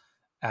help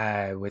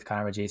with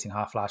kind of reducing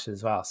hot flashes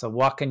as well. So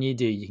what can you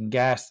do? You can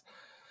get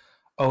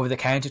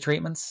over-the-counter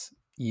treatments.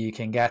 You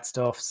can get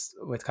stuff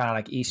with kind of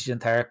like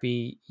estrogen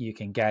therapy. You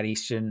can get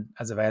estrogen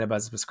as available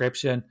as a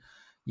prescription.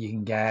 You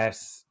can get,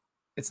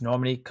 it's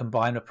normally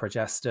combined with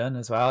progesterone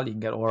as well. You can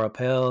get oral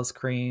pills,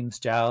 creams,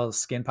 gels,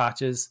 skin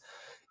patches.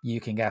 You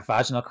can get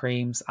vaginal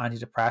creams,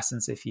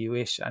 antidepressants if you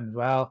wish, and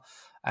well.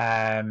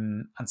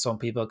 And some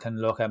people can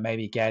look at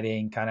maybe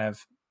getting kind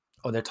of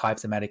other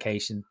types of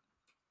medication.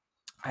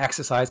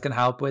 Exercise can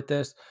help with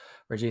this,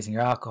 reducing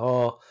your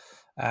alcohol,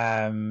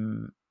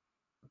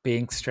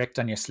 being strict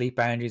on your sleep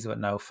boundaries with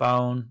no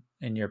phone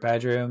in your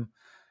bedroom.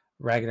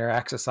 Regular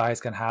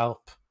exercise can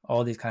help,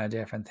 all these kind of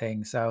different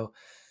things. So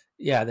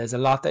yeah, there's a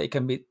lot that it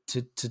can be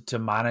to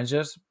manage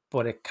it,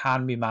 but it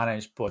can be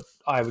managed. But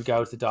I would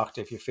go to the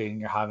doctor if you're feeling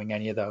you're having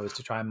any of those,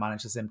 to try and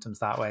manage the symptoms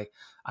that way,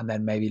 and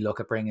then maybe look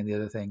at bringing the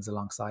other things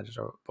alongside it,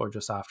 or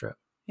just after it.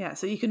 Yeah,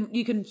 so you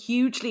can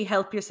hugely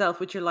help yourself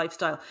with your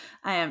lifestyle.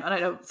 And I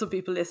know some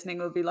people listening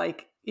will be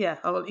like, yeah,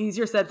 oh, well,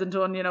 easier said than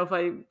done. You know, if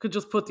I could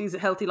just put these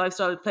healthy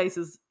lifestyle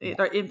places Yeah.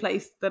 or in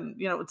place, then,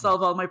 you know, it'd Yeah.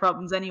 solve all my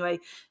problems anyway.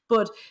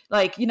 But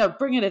like, you know,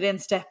 bringing it in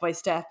step by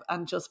step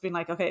and just being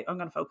like, okay, I'm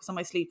going to focus on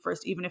my sleep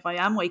first, even if I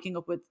am waking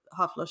up with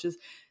hot flushes,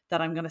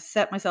 that I'm going to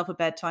set myself a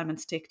bedtime and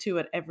stick to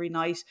it every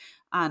night,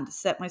 and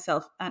set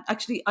myself. And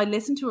actually, I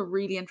listened to a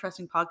really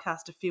interesting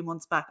podcast a few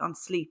months back on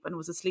sleep, and it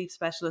was a sleep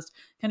specialist.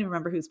 Can't even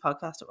remember whose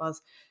podcast it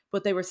was,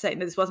 but they were saying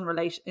this wasn't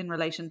in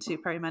relation to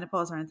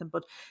perimenopause or anything,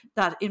 but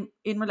that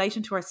in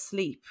relation to our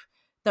sleep,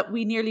 that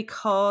we nearly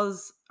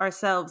cause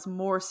ourselves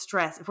more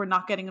stress if we're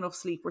not getting enough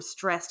sleep. We're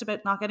stressed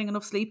about not getting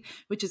enough sleep,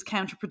 which is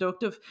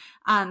counterproductive,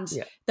 and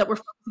Yeah. that we're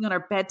focusing on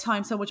our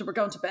bedtime so much, and we're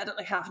going to bed at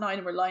like 9:30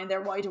 and we're lying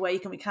there wide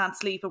awake and we can't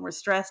sleep and we're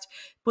stressed,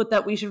 but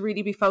that we should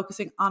really be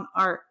focusing on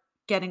our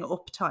getting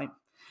up time.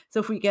 So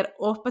if we get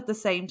up at the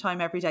same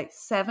time every day,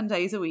 7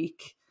 days a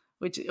week,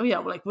 which, yeah,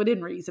 like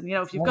within reason, you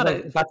know, if you've got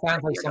a That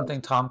sounds like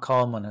something Tom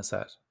Coleman has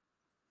said.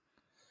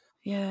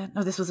 yeah,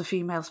 no, this was a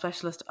female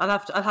specialist. I'll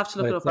have to look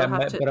But it up.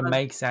 I'll have to. but it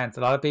makes sense.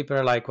 A lot of people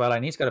are like, well, I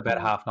need to go to bed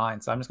at Yeah.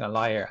 9:30, so I'm just going to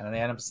lie here, and then they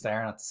end up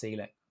staring at the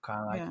ceiling, kind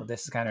of like, Yeah. well,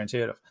 this is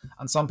counterintuitive.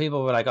 And some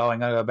people were like, oh, I'm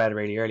going to go to bed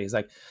really early. It's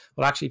like,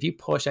 well, actually, if you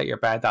push out your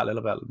bed that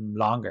little bit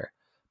longer,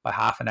 by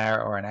half an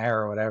hour or an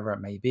hour or whatever it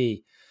may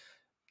be,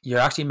 you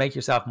actually make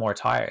yourself more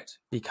tired,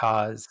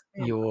 because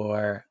Yeah.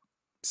 your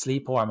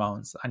sleep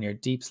hormones and your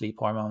deep sleep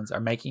hormones are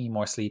making you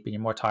more sleepy and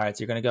you're more tired.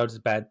 So you're going to go to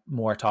bed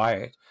more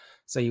tired.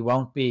 So you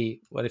won't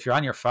be, well, if you're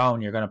on your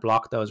phone, you're going to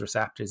block those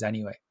receptors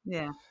anyway.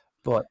 Yeah.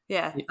 But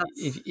Yeah.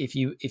 That's if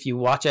you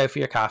watch out for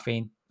your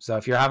caffeine, so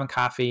if you're having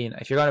caffeine,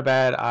 if you're going to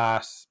bed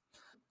at,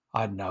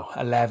 I don't know,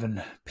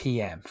 11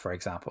 p.m., for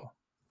example,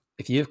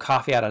 if you have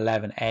coffee at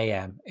 11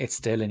 a.m., it's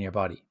still in your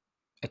body.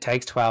 It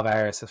takes 12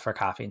 hours for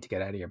caffeine to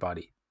get out of your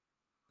body.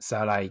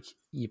 So like,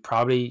 you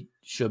probably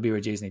should be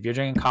reducing. If you're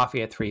drinking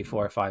coffee at 3,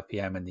 4, or 5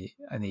 p.m. in the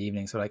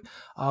evening, so like,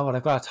 oh, well,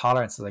 I've got a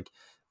tolerance. So like,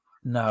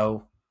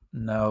 no,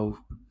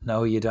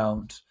 you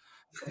don't.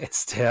 It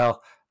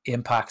still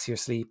impacts your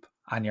sleep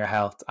and your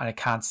health, and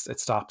it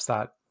stops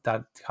that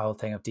whole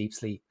thing of deep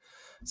sleep.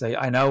 So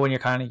I know when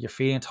you're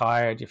feeling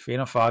tired, you're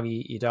feeling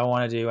foggy, you don't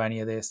want to do any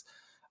of this,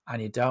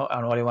 and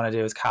all you want to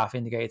do is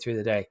caffeine to get you through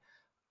the day.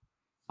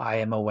 I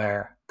am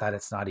aware that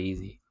it's not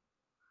easy.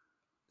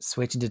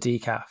 Switching to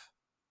decaf,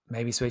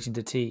 maybe switching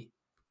to tea.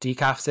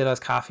 Decaf still has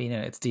caffeine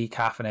in it. It's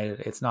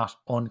decaffeinated. It's not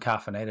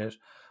uncaffeinated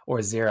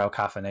or zero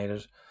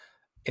caffeinated.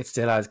 It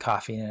still has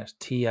caffeine in it.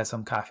 Tea has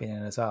some caffeine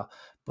in it as well,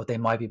 but they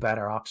might be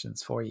better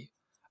options for you,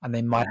 and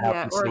they might help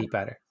yeah, you sleep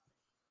better.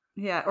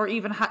 or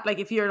even like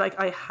if you're like,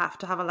 I have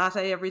to have a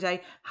latte every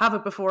day, have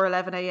it before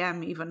 11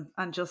 a.m. even,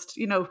 and just,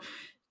 you know,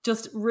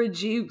 just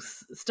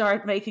reduce,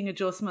 start making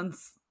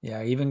adjustments.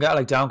 Yeah, even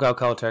don't go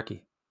cold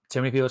turkey.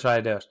 Too many people try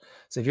to do it.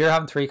 So if you're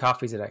having 3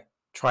 coffees a day,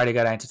 try to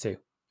go down to 2.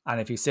 And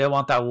if you still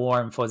want that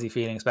warm, fuzzy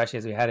feeling, especially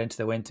as we head into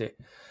the winter,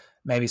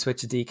 maybe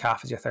switch to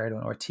decaf as your third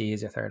one, or tea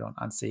as your third one,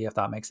 and see if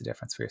that makes a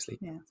difference for your sleep.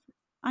 Yeah.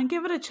 And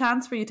give it a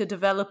chance for you to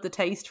develop the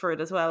taste for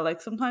it as well.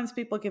 Like sometimes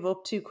people give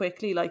up too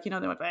quickly. Like, you know,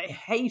 they're like, I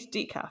hate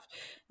decaf.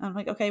 And I'm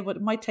like, okay, but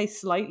it might taste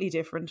slightly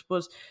different,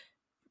 but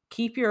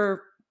keep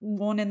your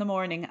one in the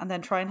morning and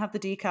then try and have the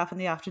decaf in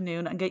the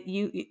afternoon, and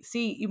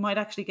you might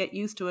actually get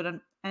used to it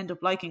and end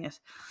up liking it.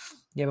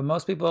 Yeah, but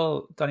most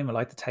people don't even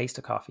like the taste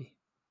of coffee.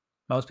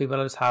 Most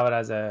people just have it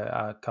as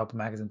a coping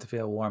mechanism to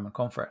feel warm and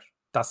comfort.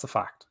 That's the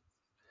fact.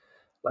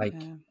 Like,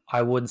 Yeah.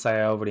 I wouldn't say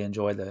I overly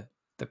enjoy the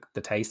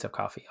taste of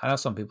coffee. I know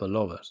some people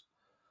love it,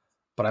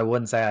 but I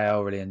wouldn't say I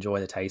overly enjoy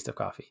the taste of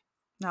coffee.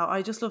 No,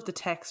 I just love the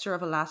texture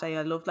of a latte.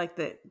 I love like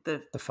the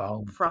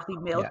foam, frothy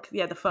milk.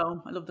 Yeah, the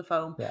foam. I love the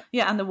foam. Yeah.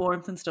 Yeah, and the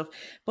warmth and stuff.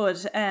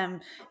 But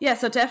yeah,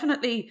 so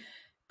definitely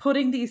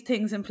putting these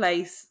things in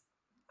place.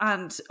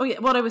 And oh yeah,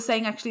 what I was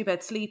saying actually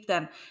about sleep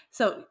then.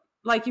 So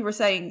like you were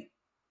saying,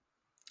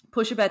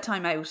 push your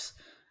bedtime out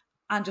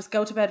and just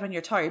go to bed when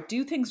you're tired.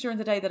 Do things during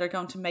the day that are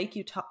going to make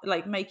you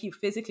make you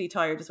physically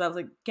tired as well.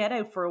 Like get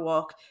out for a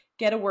walk,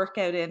 get a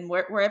workout in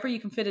wherever you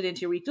can fit it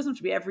into your week. It doesn't have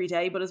to be every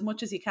day, but as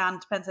much as you can.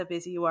 Depends how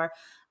busy you are.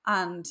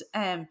 And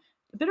a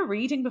bit of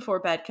reading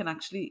before bed can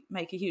actually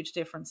make a huge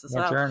difference as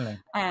well. Journaling.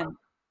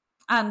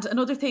 And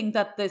another thing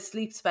that the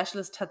sleep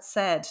specialist had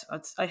said,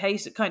 I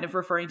hate kind of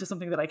referring to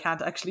something that I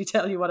can't actually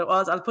tell you what it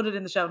was. I'll put it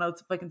in the show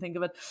notes if I can think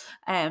of it.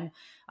 I'll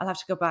have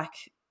to go back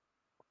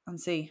and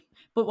see.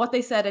 But what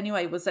they said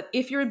anyway was that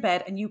if you're in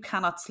bed and you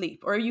cannot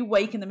sleep, or you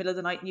wake in the middle of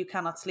the night and you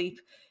cannot sleep,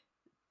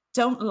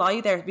 don't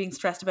lie there being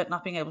stressed about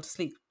not being able to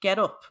sleep. Get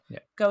up. Yeah.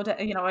 Go to,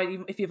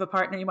 if you have a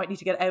partner, you might need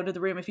to get out of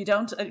the room. If you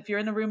don't, if you're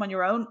in a room on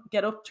your own,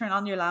 get up, turn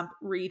on your lamp,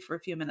 read for a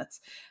few minutes,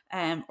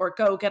 or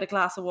go get a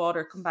glass of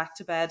water, come back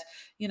to bed.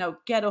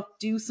 Get up,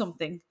 do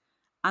something,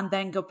 and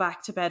then go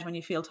back to bed when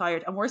you feel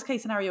tired. And worst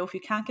case scenario, if you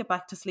can't get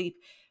back to sleep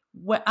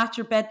at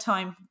your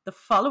bedtime the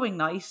following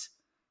night,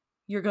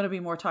 you're going to be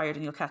more tired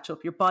and you'll catch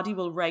up. Your body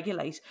will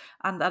regulate.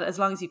 And that as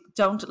long as you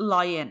don't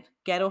lie in,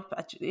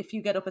 if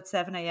you get up at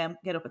 7 a.m.,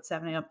 get up at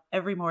 7 a.m.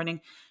 every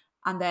morning.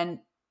 And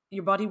then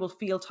your body will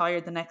feel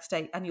tired the next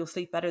day and you'll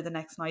sleep better the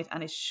next night.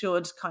 And it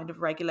should kind of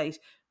regulate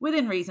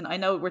within reason. I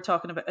know we're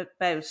talking about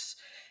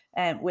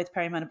with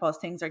perimenopause,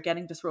 things are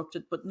getting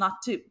disrupted, but not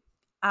to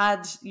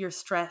add your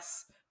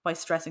stress by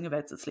stressing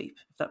about the sleep,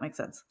 if that makes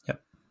sense.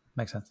 Yep,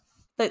 makes sense.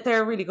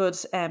 They're really good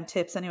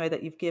tips anyway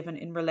that you've given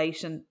in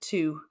relation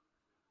to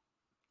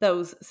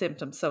those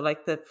symptoms. So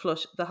like the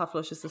hot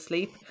flushes, the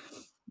sleep.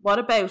 What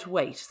about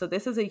weight? So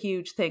this is a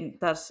huge thing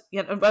that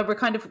we're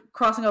kind of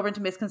crossing over into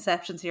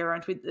misconceptions here,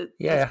 aren't we?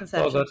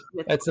 Misconceptions.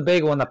 It's the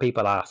big one that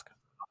people ask.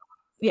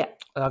 Yeah.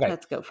 Okay.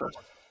 Let's go for it.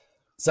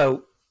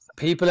 So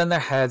people in their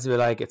heads were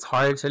like, it's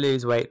hard to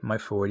lose weight in my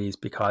 40s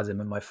because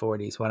I'm in my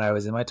 40s. When I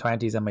was in my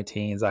 20s and my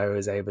teens, I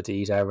was able to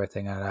eat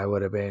everything and I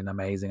would have been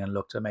amazing and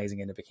looked amazing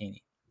in a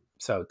bikini.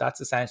 So that's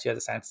essentially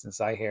the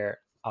sentence I hear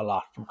a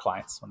lot from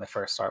clients when they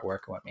first start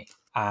working with me.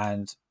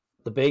 And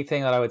the big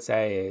thing that I would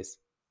say is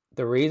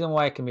the reason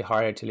why it can be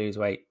harder to lose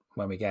weight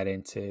when we get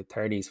into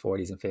 30s,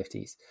 40s, and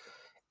 50s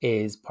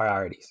is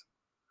priorities.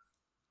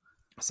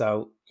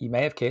 So you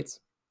may have kids,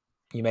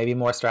 you may be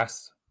more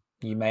stressed,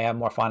 you may have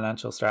more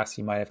financial stress,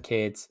 you might have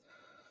kids,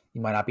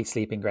 you might not be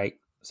sleeping great.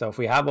 So if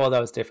we have all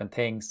those different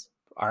things,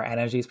 our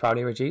energy is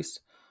probably reduced.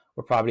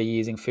 We're probably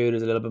using food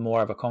as a little bit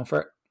more of a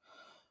comfort.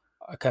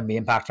 It can be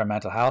impact our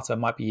mental health. So it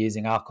might be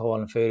using alcohol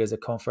and food as a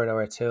comfort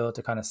or a tool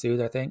to kind of soothe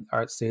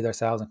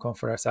ourselves and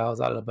comfort ourselves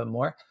a little bit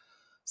more.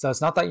 So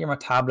it's not that your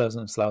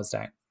metabolism slows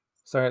down.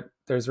 So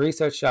there's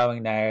research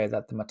showing now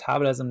that the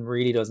metabolism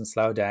really doesn't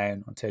slow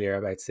down until you're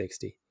about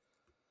 60.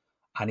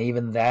 And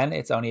even then,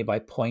 it's only by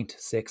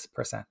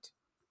 0.6%.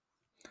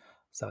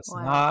 So it's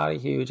not a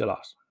huge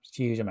lot. It's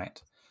a huge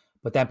amount.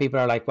 But then people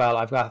are like, well,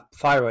 I've got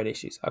thyroid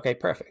issues. Okay,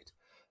 perfect.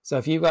 So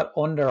if you've got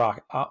an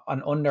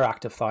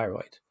underactive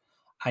thyroid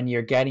and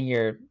you're getting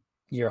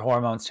your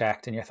hormones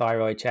checked and your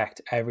thyroid checked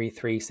every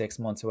 3-6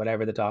 months or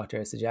whatever the doctor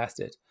has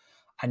suggested,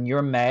 and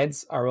your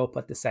meds are up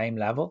at the same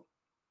level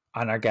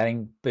and are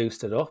getting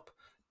boosted up,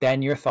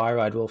 then your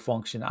thyroid will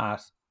function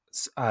at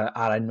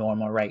a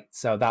normal rate.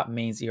 So that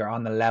means you're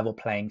on the level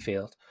playing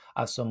field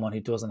as someone who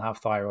doesn't have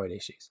thyroid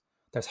issues.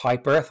 There's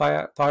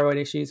hyperthyroid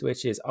issues,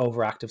 which is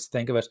overactive. So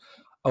think of it,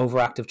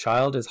 overactive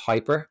child is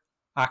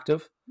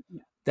hyperactive.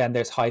 Then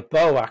there's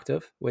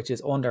hypoactive, which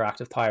is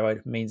underactive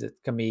thyroid, means it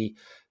can be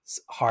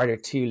harder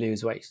to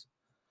lose weight.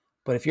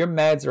 But if your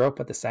meds are up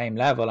at the same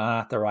level and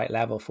at the right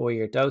level for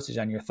your dosage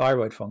and your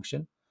thyroid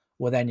function,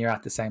 well, then you're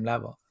at the same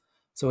level.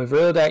 So we've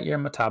ruled out your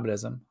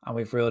metabolism and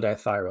we've ruled out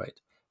thyroid.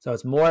 So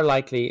it's more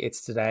likely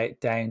it's today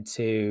down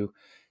to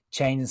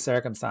change in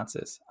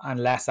circumstances and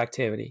less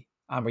activity.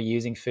 And we're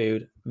using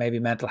food. Maybe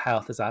mental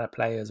health is at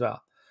play as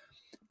well.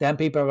 Then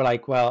people were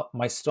like, well,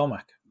 my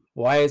stomach.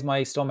 Why is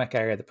my stomach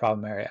area the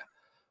problem area?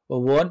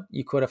 Well, one,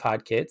 you could have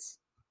had kids.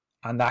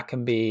 And that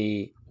can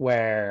be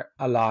where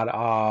a lot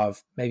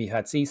of, maybe you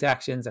had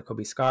C-sections, there could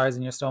be scars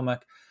in your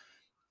stomach.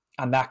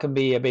 And that can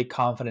be a big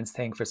confidence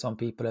thing for some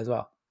people as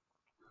well.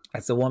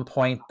 It's the one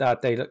point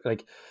that they look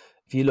like,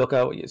 if you look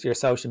at your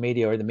social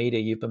media or the media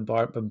you've been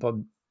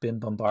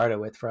bombarded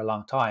with for a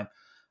long time,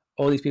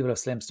 all these people have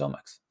slim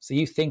stomachs. So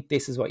you think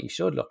this is what you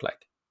should look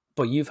like.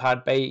 But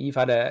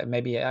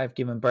maybe I've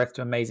given birth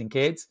to amazing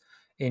kids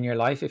in your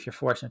life if you're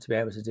fortunate to be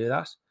able to do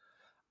that.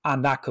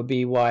 And that could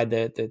be why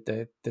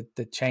the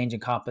change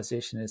in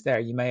composition is there.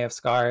 You may have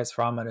scars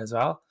from it as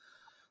well.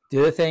 The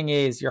other thing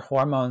is your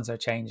hormones are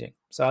changing.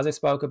 So as I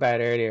spoke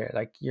about earlier,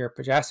 like your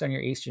progesterone,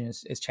 your estrogen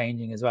is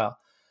changing as well.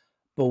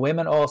 But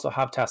women also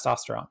have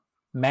testosterone.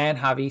 Men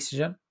have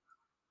estrogen.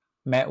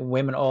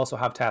 Women also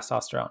have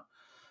testosterone.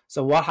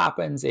 So what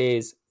happens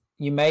is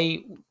you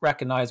may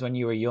recognize when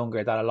you were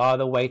younger that a lot of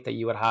the weight that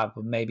you would have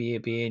would maybe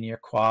be in your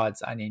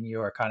quads and in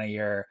your kind of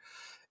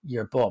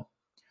your bum.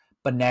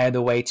 But now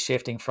the weight's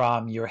shifting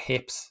from your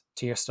hips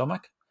to your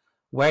stomach.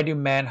 Where do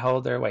men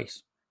hold their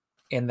weight?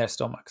 In their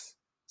stomachs.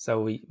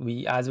 So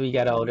we as we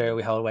get older,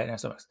 we hold weight in our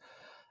stomachs.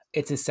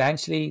 It's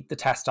essentially the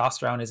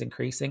testosterone is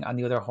increasing and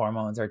the other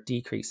hormones are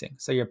decreasing.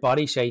 So your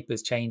body shape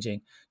is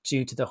changing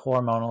due to the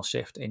hormonal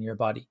shift in your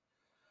body.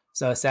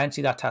 So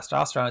essentially that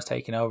testosterone is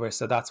taking over.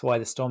 So that's why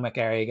the stomach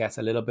area gets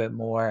a little bit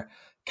more,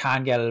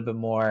 can get a little bit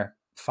more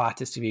fat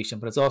distribution,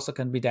 but it's also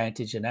can be down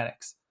to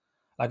genetics.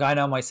 Like I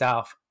know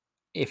myself,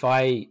 if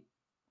I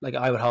would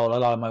hold a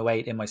lot of my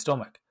weight in my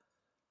stomach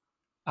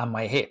and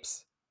my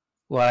hips.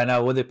 Well, I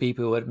know other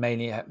people would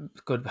mainly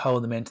could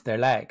hold them into their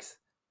legs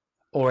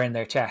or in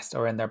their chest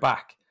or in their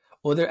back.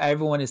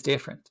 Everyone is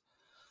different.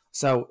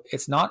 So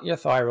it's not your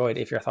thyroid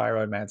if your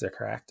thyroid meds are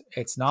correct.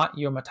 It's not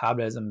your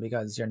metabolism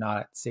because you're not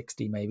at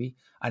 60 maybe.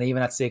 And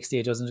even at 60,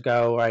 it doesn't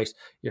go, right,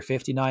 you're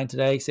 59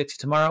 today, 60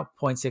 tomorrow,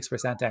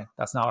 0.6% down.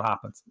 That's not what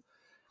happens.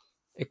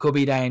 It could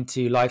be down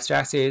to life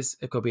stresses.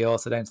 It could be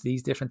also down to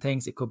these different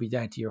things. It could be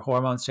down to your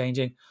hormones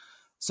changing.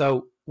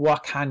 So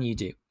what can you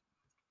do?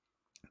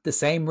 The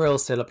same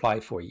rules still apply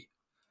for you.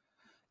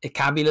 It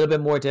can be a little bit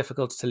more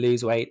difficult to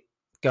lose weight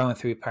going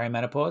through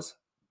perimenopause,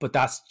 but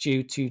that's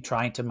due to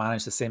trying to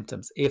manage the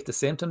symptoms. If the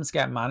symptoms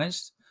get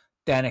managed,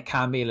 then it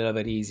can be a little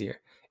bit easier.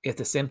 If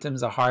the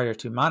symptoms are harder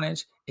to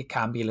manage, it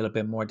can be a little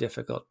bit more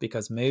difficult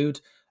because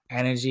mood,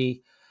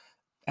 energy,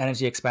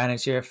 energy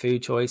expenditure,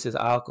 food choices,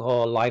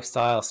 alcohol,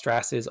 lifestyle,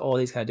 stresses, all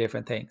these kind of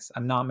different things,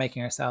 and not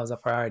making ourselves a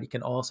priority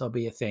can also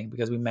be a thing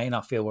because we may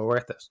not feel we're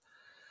worth it.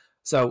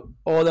 So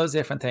all those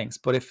different things.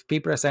 But if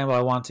people are saying, well,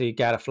 I want to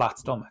get a flat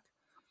stomach,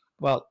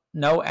 well,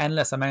 no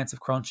endless amounts of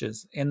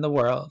crunches in the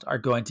world are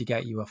going to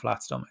get you a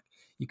flat stomach.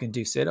 You can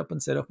do sit up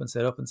and sit up and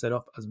sit up and sit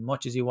up as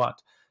much as you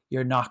want.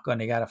 You're not going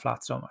to get a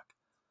flat stomach.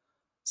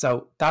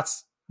 So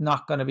that's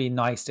not going to be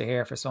nice to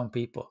hear for some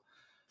people.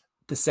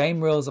 The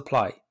same rules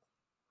apply.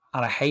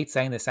 And I hate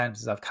saying the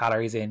sentence of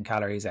calories in,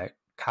 calories out,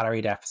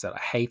 calorie deficit. I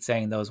hate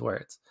saying those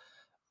words.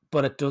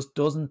 But it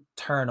doesn't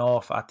turn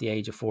off at the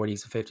age of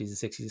 40s, 50s,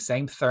 and 60s. The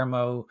same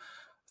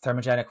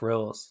thermogenic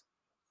rules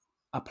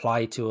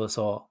apply to us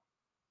all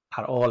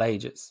at all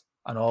ages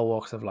and all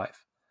walks of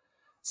life.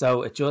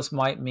 So it just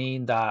might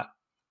mean that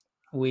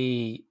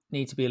we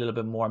need to be a little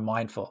bit more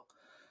mindful.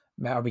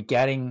 Are we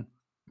getting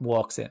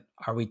walks in?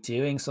 Are we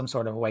doing some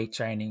sort of weight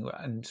training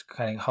and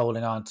kind of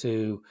holding on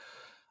to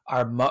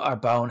our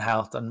bone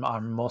health and our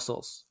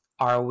muscles?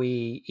 Are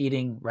we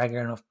eating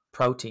regular enough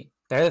protein?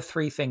 They're the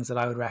three things that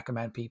I would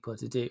recommend people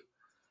to do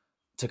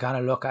to kind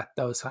of look at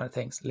those kind of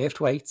things. Lift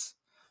weights,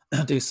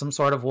 do some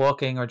sort of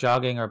walking or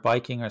jogging or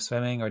biking or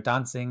swimming or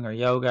dancing or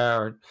yoga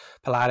or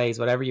Pilates,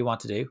 whatever you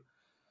want to do.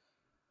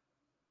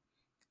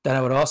 Then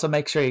I would also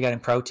make sure you're getting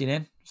protein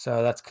in.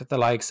 So that's the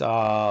likes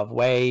of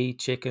whey,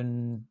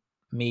 chicken,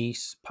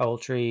 meat,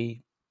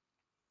 poultry,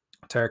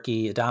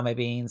 turkey,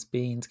 edamame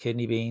beans,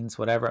 kidney beans,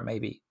 whatever it may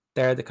be.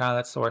 They're the kind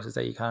of sources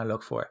that you kind of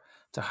look for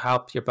to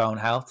help your bone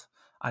health.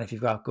 And if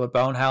you've got good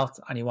bone health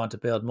and you want to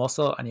build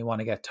muscle and you want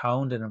to get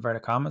toned, in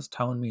inverted commas,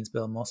 tone means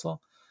build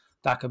muscle,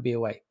 that could be a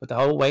way. But the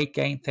whole weight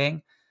gain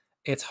thing,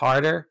 it's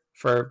harder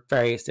for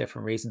various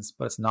different reasons,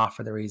 but it's not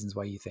for the reasons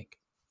why you think.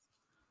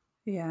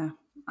 Yeah.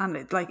 And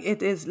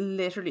it is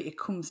literally, it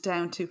comes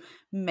down to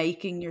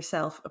making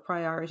yourself a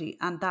priority,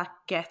 and that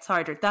gets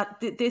harder.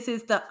 This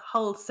is the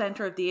whole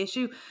center of the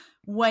issue.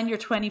 When you're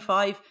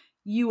 25,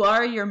 you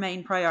are your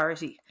main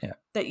priority. Yeah.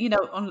 That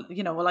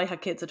well, I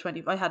had kids at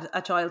 20. I had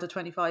a child at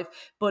 25,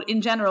 but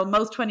in general,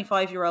 most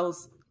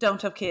 25-year-olds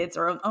don't have kids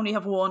or only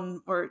have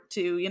one or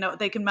two.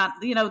 They can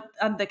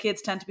and the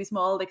kids tend to be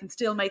small. They can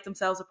still make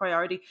themselves a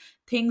priority.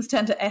 Things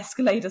tend to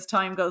escalate as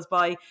time goes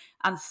by,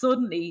 and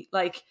suddenly,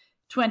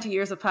 20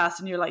 years have passed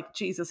and you're like,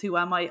 Jesus, who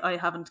am I? I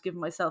haven't given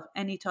myself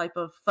any type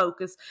of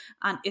focus.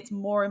 And it's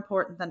more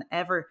important than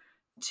ever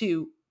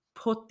to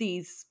put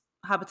these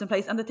habits in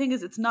place. And the thing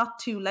is, it's not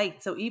too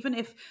late. So even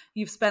if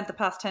you've spent the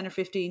past 10 or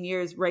 15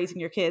 years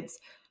raising your kids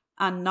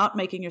and not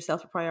making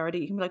yourself a priority,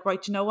 you can be like,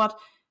 right, you know what?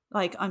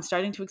 I'm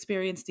starting to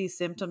experience these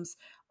symptoms.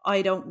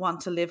 I don't want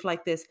to live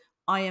like this.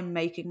 I am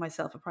making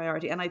myself a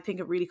priority. And I think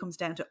it really comes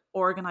down to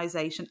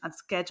organization and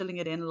scheduling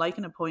it in like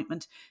an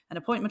appointment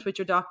with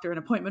your doctor, an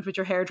appointment with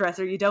your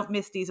hairdresser. You don't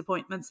miss these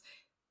appointments.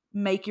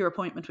 Make your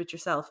appointment with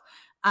yourself.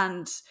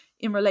 And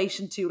in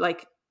relation to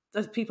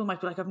people might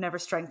be like, I've never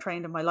strength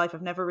trained in my life.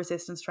 I've never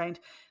resistance trained.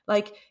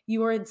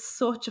 You are in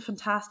such a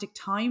fantastic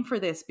time for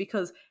this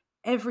because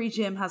every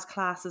gym has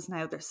classes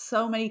now. There's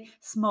so many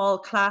small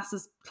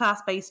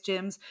class-based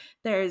gyms.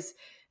 There's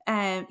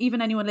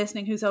even anyone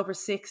listening who's over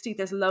 60,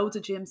 there's loads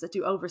of gyms that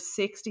do over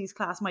 60s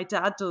class. My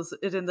dad does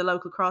it in the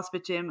local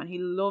CrossFit gym and he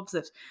loves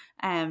it.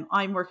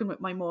 I'm working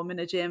with my mum in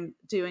a gym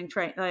doing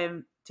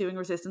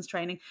resistance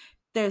training.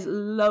 There's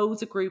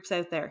loads of groups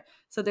out there.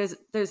 So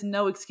there's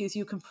no excuse.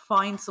 You can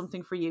find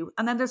something for you.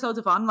 And then there's loads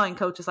of online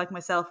coaches like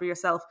myself or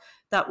yourself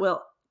that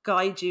will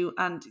guide you,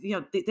 and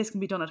this can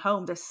be done at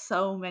home. There's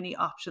so many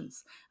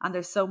options and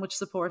there's so much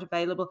support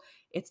available.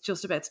 It's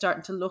just about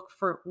starting to look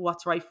for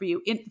what's right for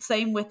you.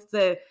 Same with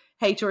the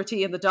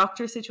HRT and the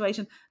doctor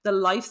situation, the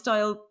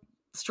lifestyle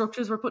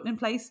structures we're putting in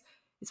place.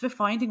 It's about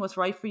finding what's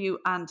right for you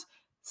and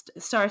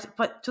start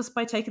just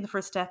by taking the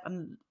first step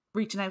and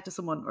reaching out to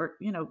someone, or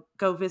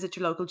go visit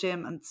your local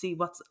gym and see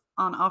what's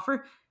on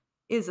offer,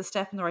 is a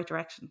step in the right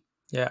direction.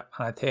 Yeah,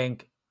 and I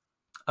think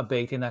a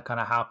big thing that kind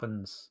of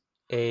happens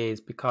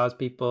is because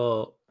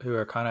people who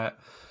are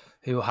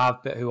who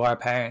are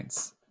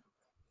parents,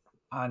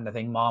 and I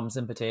think moms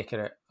in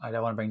particular, I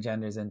don't want to bring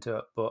genders into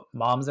it, but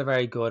moms are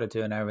very good at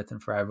doing everything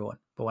for everyone,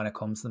 but when it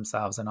comes to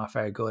themselves, they're not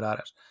very good at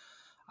it.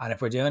 And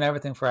if we're doing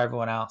everything for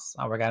everyone else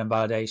and we're getting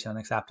validation and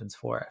acceptance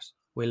for it,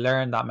 we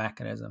learn that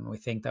mechanism. We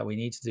think that we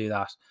need to do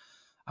that,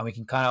 and we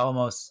can kind of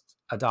almost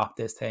adopt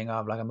this thing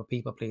of I'm a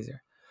people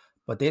pleaser.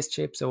 But this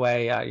chips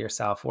away at your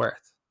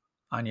self-worth.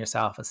 on your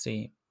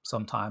self-esteem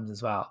sometimes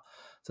as well.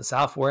 So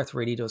self-worth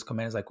really does come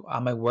in as like,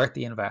 am I worth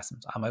the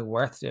investment? Am I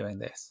worth doing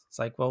this? It's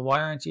like, well,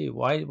 why aren't you?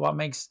 What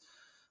makes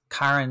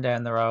Karen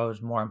down the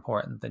road more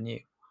important than you?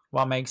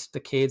 What makes the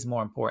kids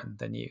more important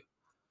than you?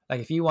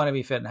 Like, if you want to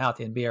be fit and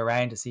healthy and be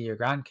around to see your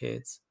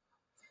grandkids,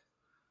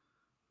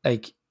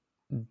 like,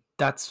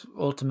 that's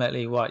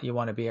ultimately what you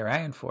want to be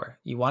around for.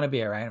 You want to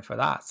be around for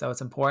that. So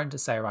it's important to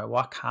say, right,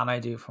 what can I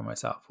do for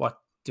myself? What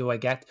do I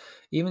get?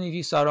 Even if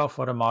you start off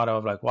with a motto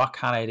of like, what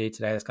can I do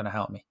today that's going to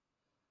help me?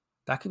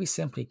 That could be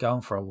simply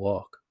going for a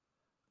walk.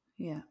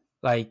 Yeah.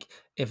 Like,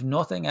 if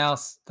nothing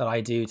else that I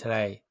do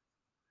today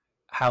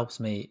helps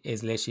me,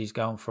 is literally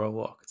going for a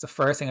walk. It's the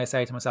first thing I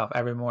say to myself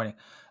every morning.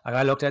 Like,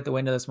 I looked out the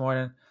window this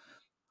morning.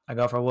 I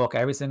go for a walk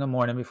every single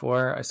morning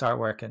before I start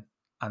working.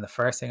 And the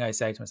first thing I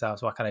say to myself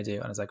is, what can I do?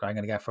 And it's like, I'm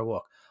going to get for a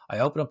walk. I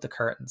opened up the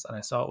curtains and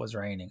I saw it was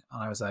raining.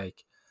 And I was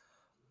like,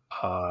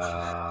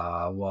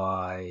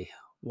 why?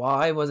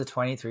 Why was it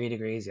 23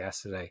 degrees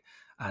yesterday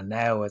and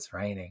now it's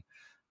raining?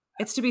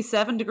 It's to be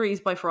 7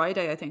 degrees by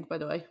Friday, I think, by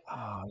the way.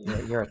 Oh,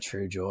 you're a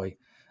true joy.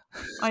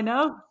 I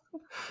know.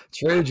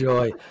 True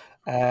joy.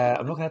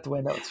 I'm looking at the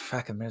window. It's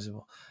fucking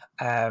miserable.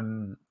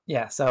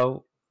 Yeah.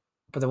 So,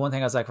 but the one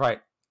thing I was like, right,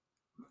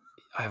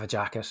 I have a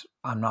jacket.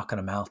 I'm not going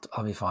to melt.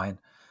 I'll be fine.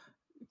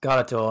 Got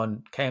it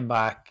done. Came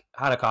back,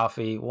 had a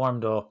coffee,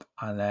 warmed up,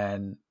 and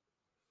then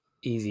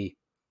easy.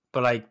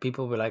 But like,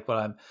 people will be like, well,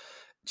 I'm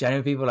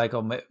genuine. People like,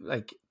 oh,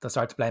 like they'll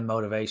start to blame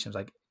motivation.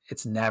 Like,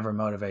 it's never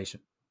motivation.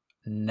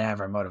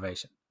 Never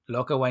motivation.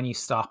 Look at when you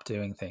stop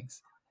doing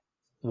things.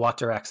 What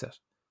directs it?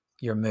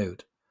 Your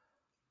mood.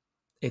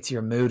 It's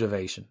your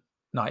motivation,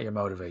 not your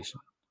motivation.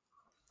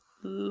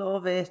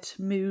 Love it.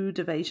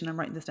 Motivation. I'm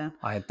writing this down.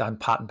 I'm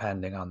patent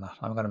pending on that.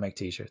 I'm going to make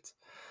t-shirts.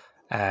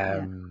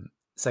 Yeah.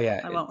 So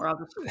yeah, I won't rob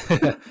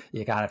it.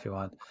 you can if you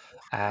want.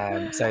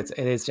 So it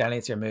is generally,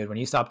 it's your mood. When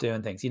you stop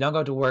doing things, you don't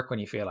go to work when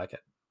you feel like it.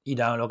 You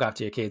don't look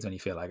after your kids when you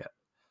feel like it,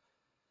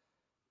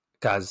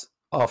 because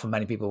often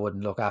many people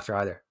wouldn't look after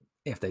either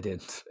if they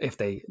didn't, if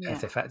they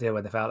did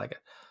when they felt like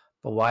it.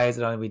 But why is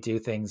it only we do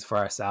things for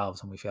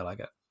ourselves when we feel like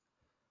it?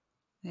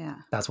 Yeah.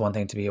 That's one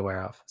thing to be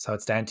aware of. So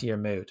it's down to your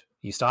mood.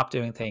 You stop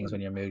doing things when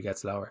your mood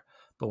gets lower.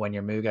 But when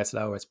your mood gets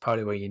lower, it's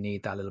probably where you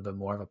need that little bit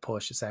more of a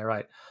push to say,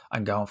 right,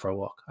 I'm going for a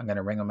walk. I'm going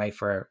to ring a mate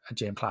for a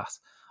gym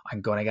class.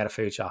 I'm going to get a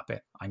food shop in.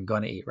 I'm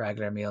going to eat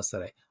regular meals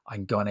today.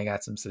 I'm going to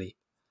get some sleep.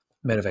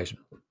 Motivation.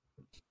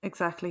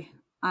 Exactly.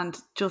 And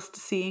just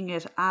seeing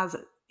it as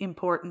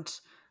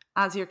important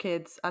as your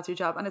kids, as your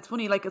job. And it's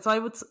funny, like,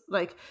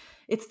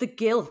 it's the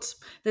guilt.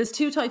 There's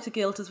two types of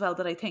guilt as well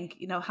that I think,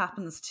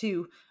 happens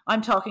too.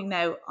 I'm talking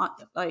now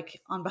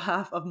on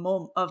behalf of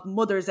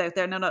mothers out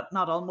there. Now,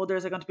 not all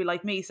mothers are going to be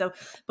like me. So,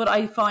 but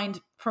I find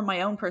from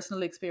my own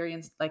personal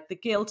experience, like the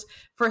guilt,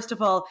 first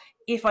of all,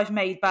 if I've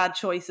made bad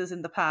choices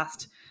in the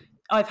past,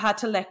 I've had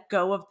to let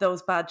go of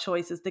those bad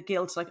choices, the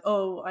guilt, like,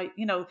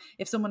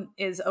 if someone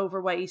is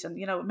overweight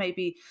and,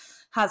 maybe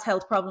has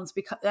health problems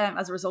because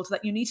as a result of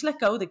that, you need to let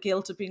go of the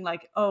guilt of being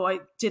like, oh, I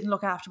didn't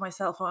look after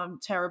myself. Oh, I'm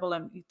terrible.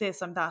 I'm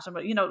this, I'm that.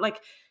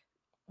 Like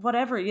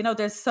whatever,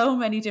 there's so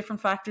many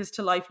different factors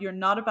to life. You're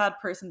not a bad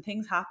person.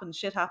 Things happen,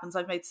 shit happens.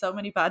 I've made so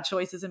many bad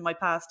choices in my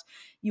past.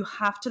 You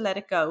have to let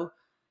it go.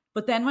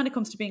 But then when it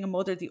comes to being a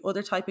mother, the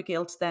other type of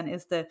guilt then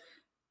is the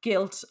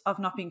guilt of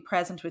not being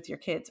present with your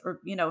kids, or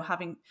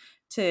having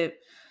to,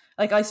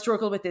 like, I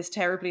struggle with this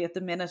terribly at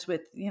the minute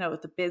with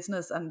with the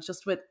business and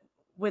just with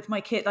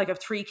my kid. Like, I have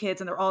 3 kids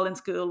and they're all in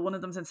school. One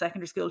of them's in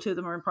secondary school, 2 of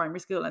them are in primary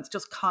school, and it's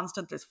just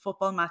constant. There's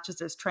football matches,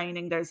 there's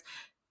training, there's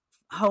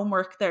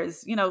homework,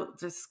 there's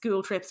there's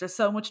school trips, there's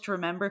so much to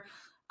remember.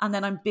 And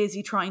then I'm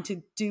busy trying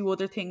to do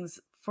other things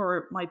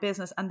for my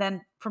business and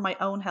then for my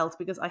own health,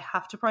 because I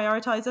have to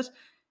prioritize it.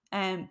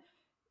 And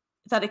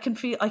that I can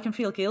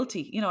feel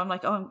guilty. I'm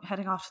like, oh, I'm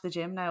heading off to the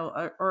gym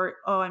now, or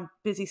oh, I'm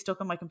busy stuck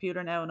on my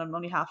computer now and I'm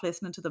only half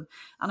listening to them.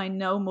 And I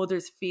know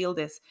mothers feel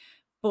this,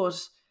 but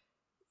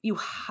you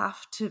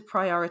have to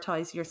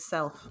prioritize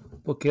yourself.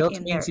 But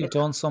guilt means you've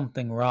done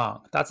something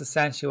wrong. That's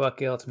essentially what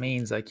guilt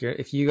means. Like,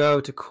 if you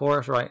go to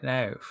court right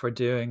now for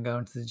going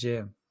to the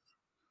gym,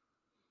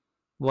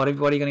 what are you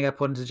going to get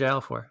put into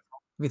jail for?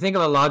 If you think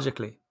of it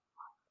logically.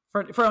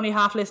 For only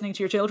half listening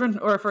to your children,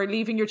 or for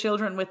leaving your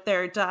children with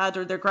their dad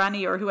or their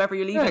granny or whoever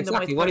you're leaving them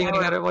with. What are you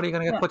going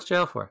to get put to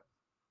jail for?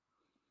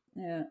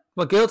 Yeah.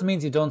 Well, guilt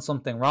means you've done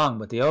something wrong,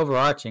 but the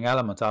overarching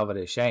element of it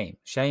is shame.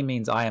 Shame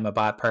means I am a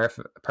bad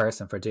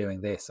person for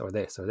doing this or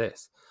this or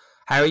this.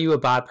 How are you a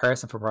bad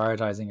person for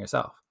prioritizing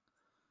yourself?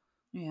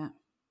 Yeah.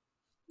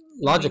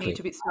 Logically. We need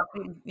to be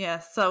stopping. Yeah.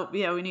 So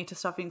we need to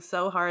stop being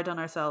so hard on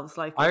ourselves.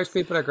 Like, Irish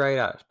people are great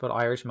at it, but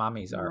Irish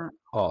mammies are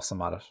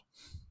awesome at it.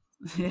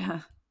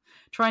 Yeah.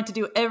 Trying to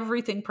do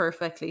everything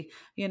perfectly,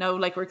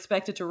 like we're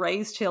expected to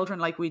raise children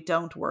like we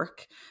don't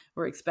work.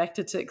 We're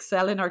expected to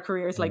excel in our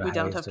careers like we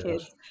don't have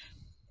kids.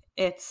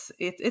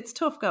 It's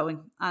tough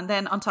going. And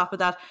then on top of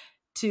that,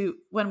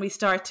 when we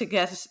start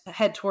to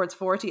head towards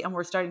 40 and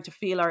we're starting to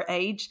feel our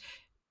age,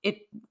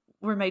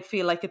 we're made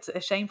feel like it's a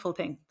shameful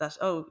thing that,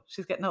 oh,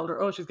 she's getting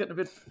older, oh, she's getting a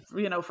bit,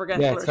 Yeah,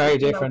 forgetful, it's or she's, very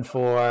different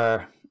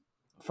for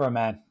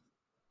men.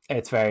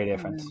 It's very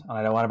different. yeah, And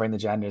I don't want to bring the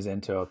genders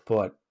into it,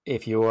 but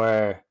if you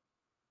were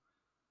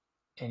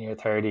in your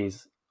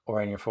 30s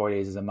or in your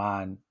 40s as a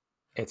man,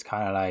 it's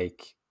kind of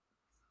like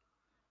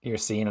you're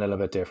seen a little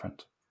bit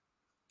different.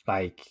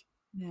 Like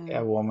yeah,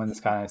 a woman's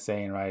kind of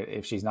saying, right,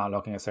 if she's not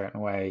looking a certain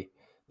way,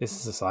 this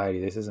is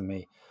society, this isn't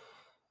me.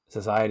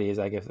 Society is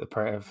like,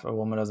 if a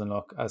woman doesn't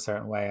look a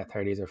certain way at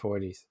 30s or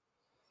 40s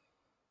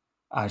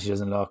and she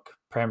doesn't look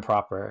prim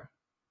proper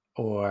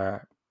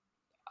or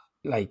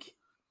like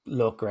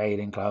look great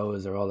in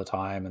clothes or all the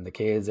time and the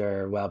kids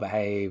are well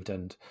behaved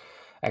and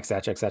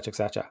etc etc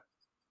etc,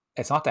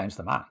 it's not down to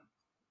the man.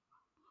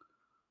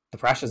 The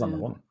pressure's on the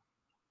yeah, woman.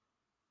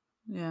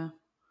 yeah.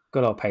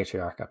 Good old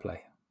patriarch at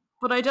play.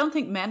 But I don't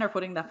think men are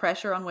putting that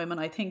pressure on women.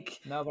 I think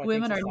No, but I think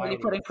women are nearly society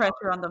putting is.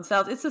 pressure on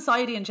themselves. It's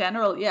society in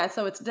general, yeah.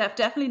 So it's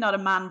definitely not a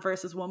man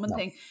versus woman No.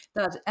 thing.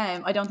 That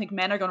I don't think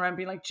men are going around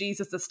being like,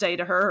 Jesus, the state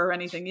of her or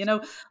anything.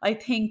 I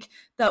think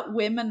that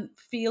women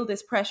feel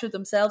this pressure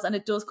themselves, and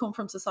it does come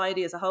from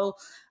society as a whole.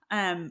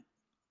 And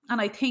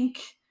I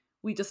think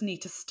we just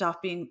need to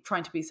stop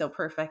trying to be so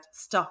perfect.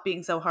 Stop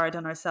being so hard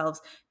on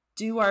ourselves.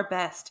 Do our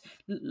best.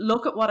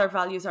 Look at what our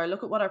values are.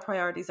 Look at what our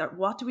priorities are.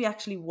 What do we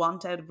actually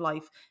want out of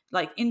life?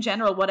 Like in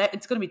general,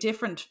 it's going to be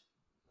different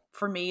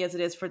for me as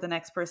it is for the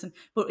next person.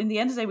 But in the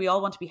end of the day, we all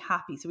want to be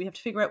happy. So we have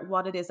to figure out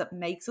what it is that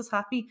makes us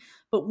happy.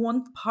 But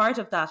one part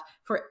of that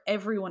for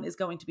everyone is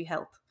going to be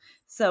health.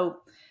 So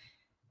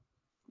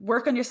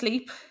work on your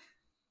sleep,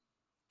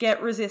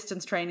 get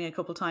resistance training a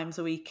couple times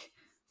a week,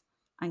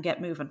 and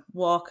get moving.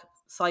 Walk,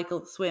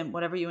 cycle, swim,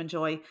 whatever you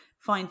enjoy.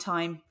 Find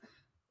time.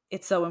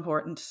 It's so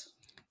important.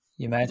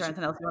 You Is there mentioned,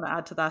 anything else you want to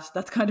add to that?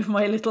 That's kind of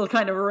my little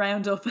kind of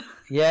roundup.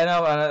 yeah,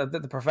 no,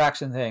 the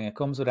perfection thing, it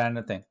comes with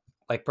anything.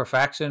 Like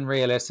perfection,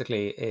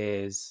 realistically,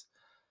 it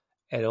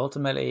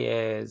ultimately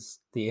is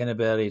the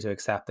inability to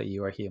accept that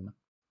you are human,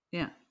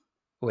 Yeah.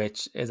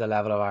 which is a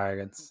level of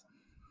arrogance.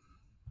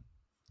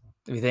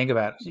 If you think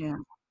about it, Yeah.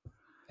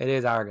 it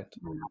is arrogant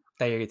Yeah.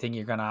 that you think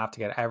you're going to have to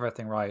get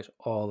everything right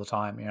all the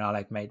time. You're not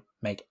like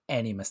make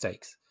any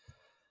mistakes.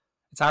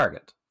 It's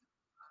arrogant.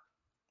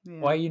 Why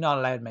Yeah. are you not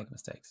allowed to make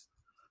mistakes?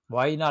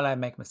 Why are you not allowed to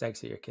make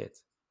mistakes with your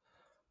kids?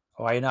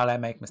 Why are you not allowed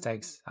to make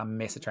mistakes and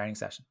miss a training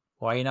session?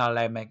 Why are you not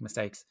allowed to make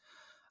mistakes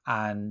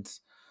and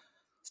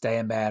stay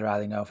in bed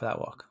rather than go for that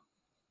walk?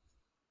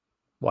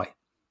 Why?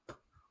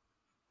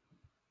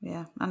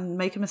 Yeah. And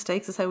making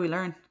mistakes is how we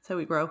learn. It's how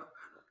we grow.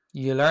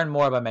 You learn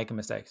more by making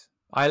mistakes.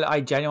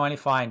 I genuinely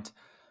find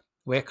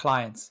with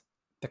clients,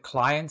 the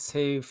clients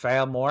who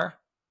fail more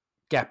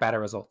get better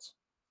results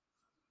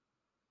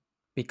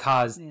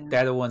because Yeah.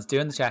 they're the ones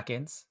doing the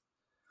check-ins,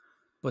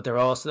 but they're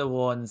also the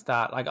ones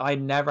that, like, I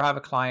never have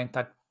a client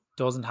that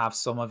doesn't have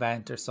some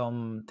event or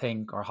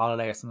something or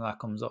holiday or something that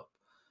comes up.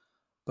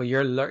 But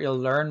you'll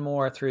learn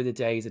more through the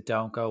days that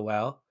don't go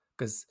well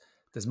because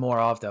there's more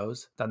of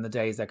those than the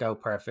days that go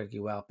perfectly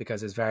well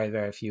because there's very,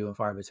 very few and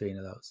far between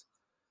of those.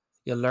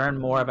 You'll learn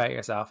more about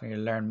yourself and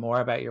you'll learn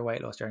more about your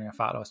weight loss journey or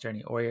fat loss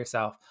journey or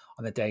yourself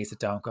on the days that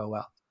don't go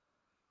well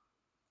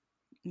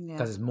Yeah.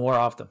 because there's more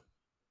of them.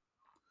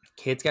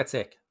 Kids get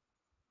sick.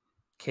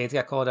 Kids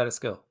get called out of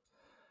school.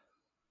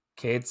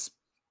 Kids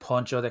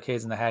punch other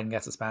kids in the head and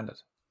get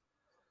suspended.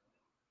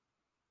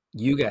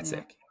 You get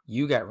sick.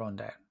 You get run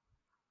down.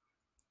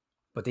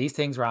 But these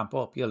things ramp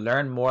up. You'll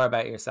learn more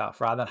about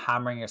yourself rather than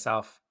hammering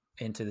yourself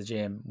into the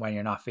gym when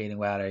you're not feeling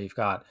well or you've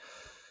got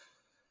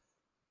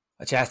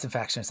a chest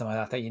infection or something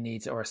like that you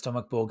need, or a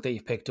stomach bug that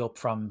you've picked up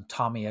from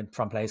Tommy and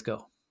from play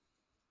school.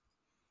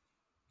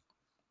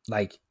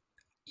 Like,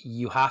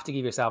 you have to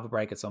give yourself a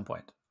break at some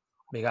point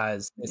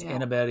because this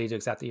inability to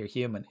accept that you're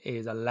human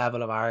is a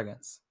level of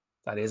arrogance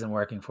that isn't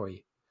working for you.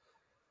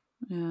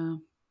 Yeah.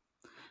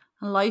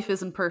 And life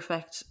isn't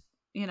perfect.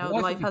 Life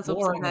would Life be has ups and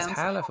boring as downs.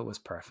 hell if it was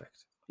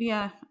perfect.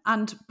 Yeah.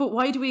 But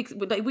why do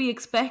we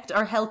expect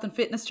our health and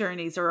fitness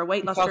journeys or our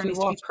weight loss Because we journeys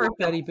to be watch perfect?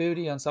 Betty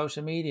Booty on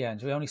social media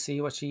and we only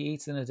see what she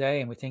eats in a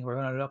day and we think we're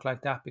going to look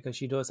like that because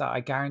she does that. I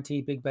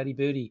guarantee Big Betty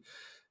Booty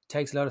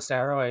takes a lot of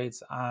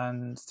steroids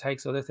and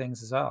takes other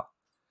things as well.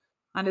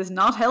 And is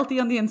not healthy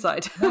on the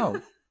inside.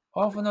 No.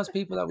 Often those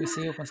people that we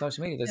see up on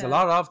social media, there's a Yeah.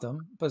 lot of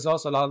them, but there's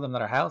also a lot of them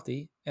that are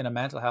healthy in a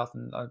mental health,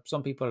 and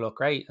some people look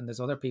great, and there's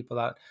other people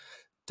that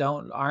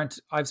aren't.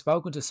 I've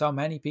spoken to so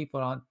many people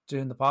on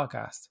doing the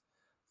podcast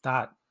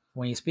that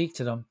when you speak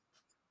to them,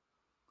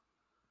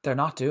 they're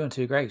not doing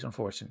too great,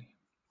 unfortunately.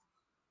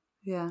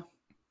 Yeah,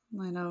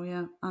 I know.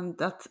 Yeah. And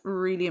that's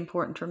really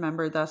important to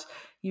remember, that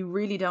you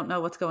really don't know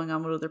what's going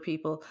on with other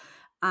people,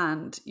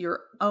 and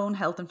your own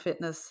health and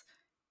fitness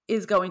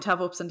is going to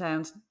have ups and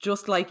downs,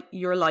 just like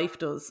your life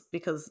does,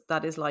 because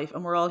that is life.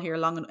 And we're all here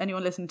long.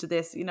 Anyone listening to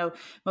this,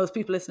 most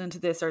people listening to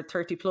this are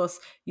 30 plus.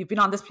 You've been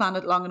on this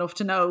planet long enough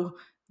to know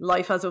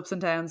life has ups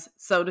and downs.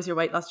 So does your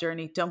weight loss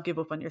journey. Don't give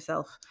up on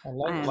yourself. And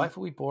life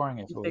would be boring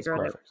if it was Figure it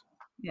out. perfect.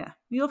 Yeah,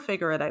 you'll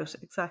figure it out.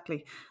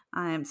 Exactly.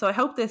 So I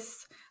hope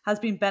this has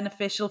been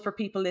beneficial for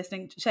people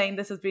listening. Shane,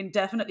 this has been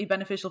definitely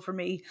beneficial for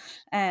me.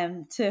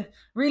 To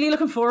really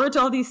looking forward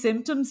to all these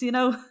symptoms, you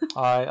know.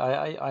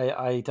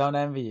 I don't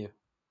envy you.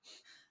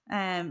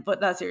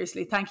 But no,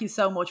 seriously, thank you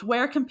so much.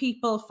 Where can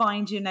people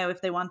find you now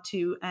if they want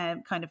to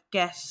kind of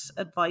get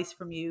advice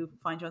from you,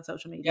 find you on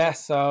social media? Yeah,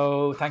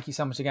 so thank you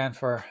so much again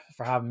for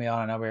having me on.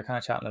 I know we were kind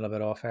of chatting a little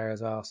bit off air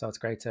as well, so it's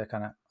great to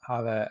kind of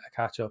have a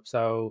catch up.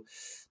 So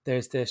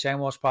there's the Shane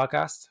Walsh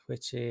podcast,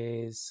 which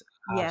is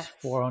at Yes.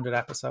 400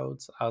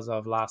 episodes as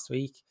of last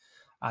week.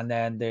 And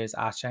then there's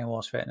at Shane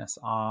Walsh Fitness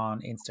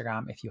on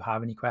Instagram if you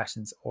have any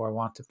questions or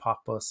want to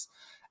pop us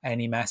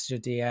any message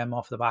or DM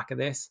off the back of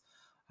this.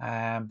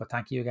 But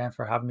thank you again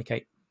for having me,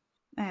 Kate.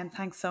 And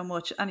thanks so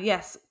much. And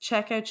yes,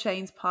 check out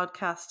Shane's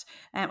podcast.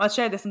 I'll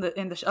share this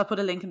I'll put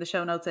a link in the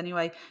show notes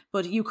anyway.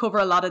 But you cover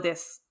a lot of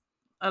this,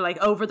 like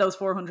over those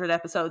 400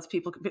 episodes.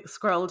 People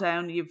scroll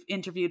down. You've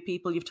interviewed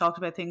people. You've talked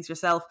about things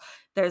yourself.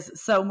 There's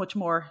so much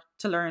more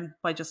to learn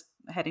by just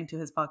heading to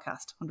his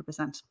podcast.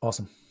 100%.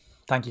 Awesome.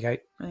 Thank you,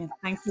 Kate. Brilliant.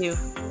 Thank you.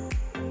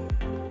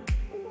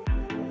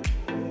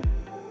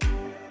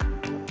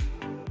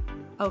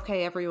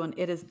 Okay, everyone,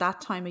 it is that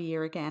time of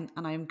year again,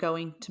 and I am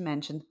going to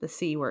mention the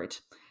C word.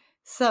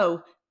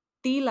 So,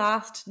 the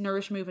last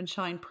Nourish, Move and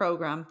Shine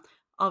program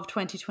of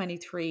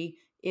 2023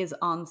 is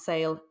on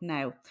sale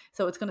now.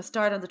 So, it's going to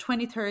start on the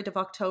 23rd of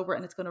October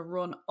and it's going to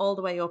run all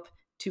the way up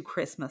to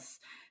Christmas.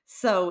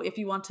 So, if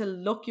you want to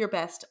look your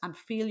best and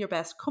feel your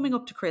best coming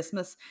up to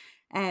Christmas,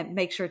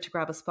 make sure to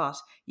grab a spot.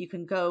 You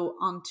can go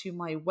onto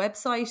my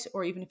website,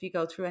 or even if you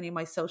go through any of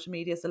my social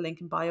medias, the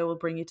link in bio will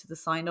bring you to the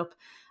sign up,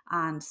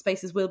 and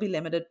spaces will be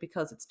limited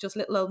because it's just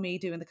little old me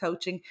doing the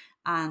coaching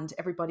and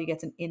everybody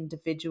gets an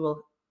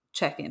individual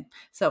check-in.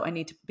 So I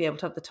need to be able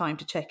to have the time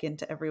to check in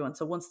to everyone.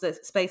 So once the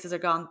spaces are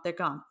gone, they're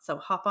gone. So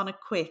hop on it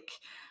quick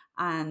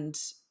and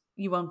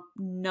you won't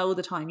know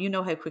the time. You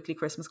know how quickly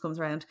Christmas comes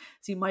around.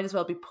 So you might as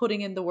well be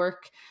putting in the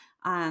work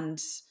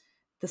and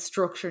the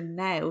structure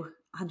now,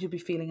 and you'll be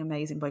feeling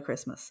amazing by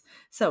Christmas.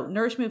 So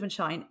Nourish, Move and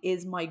Shine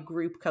is my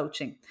group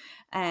coaching.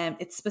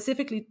 It's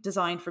specifically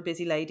designed for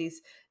busy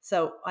ladies.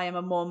 So I am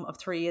a mum of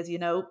 3, as you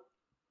know.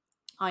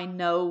 I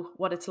know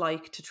what it's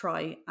like to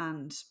try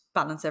and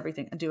balance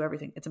everything and do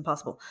everything. It's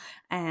impossible.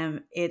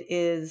 It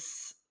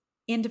is,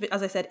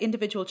 as I said,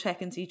 individual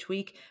check-ins each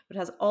week, but it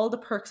has all the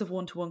perks of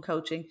one-to-one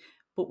coaching,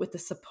 but with the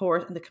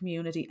support and the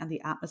community and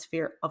the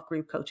atmosphere of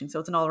group coaching. So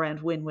it's an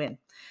all-around win-win.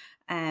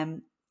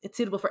 It's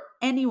suitable for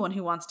anyone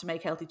who wants to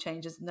make healthy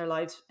changes in their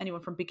lives,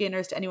 anyone from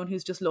beginners to anyone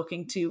who's just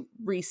looking to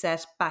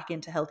reset back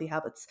into healthy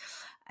habits.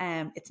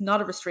 It's not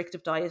a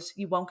restrictive diet.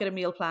 You won't get a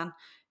meal plan.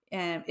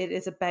 It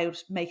is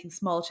about making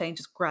small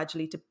changes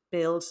gradually to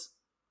build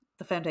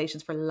the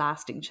foundations for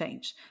lasting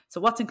change.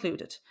 So what's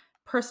included?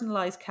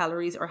 Personalized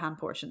calories or hand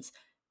portions,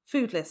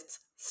 food lists,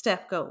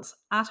 step goals,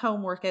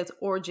 at-home workouts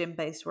or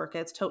gym-based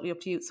workouts, totally up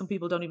to you. Some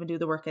people don't even do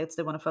the workouts.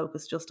 They want to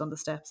focus just on the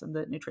steps and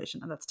the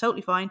nutrition, and that's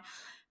totally fine.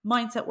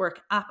 Mindset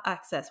work, app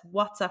access,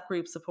 WhatsApp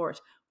group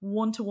support,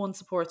 one-to-one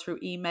support through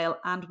email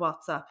and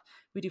WhatsApp.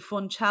 We do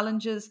fun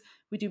challenges.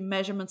 We do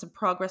measurements and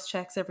progress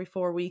checks every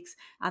 4 weeks.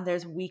 And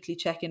there's weekly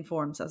check-in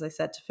forms, as I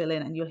said, to fill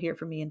in. And you'll hear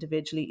from me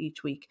individually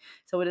each week.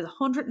 So it is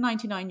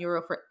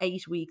 €199 for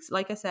 8 weeks.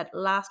 Like I said,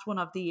 last one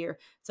of the year.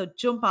 So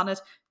jump on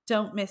it.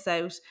 Don't miss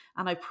out.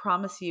 And I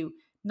promise you,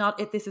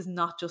 this is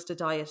not just a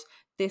diet.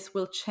 This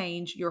will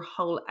change your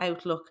whole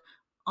outlook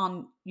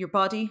on your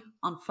body,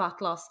 on fat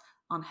loss,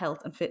 on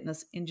health and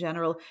fitness in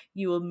general.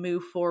 You will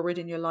move forward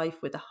in your life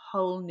with a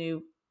whole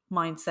new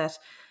mindset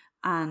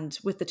and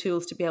with the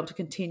tools to be able to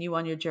continue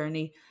on your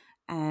journey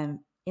in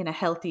a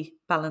healthy,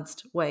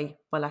 balanced way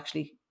while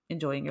actually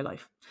enjoying your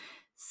life.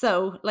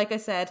 So, like I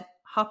said,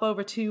 hop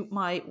over to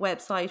my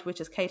website, which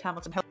is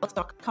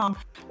katehamiltonhealth.com,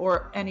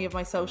 or any of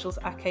my socials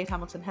at Kate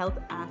Hamilton Health,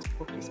 and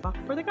book your spot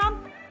before they're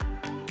gone.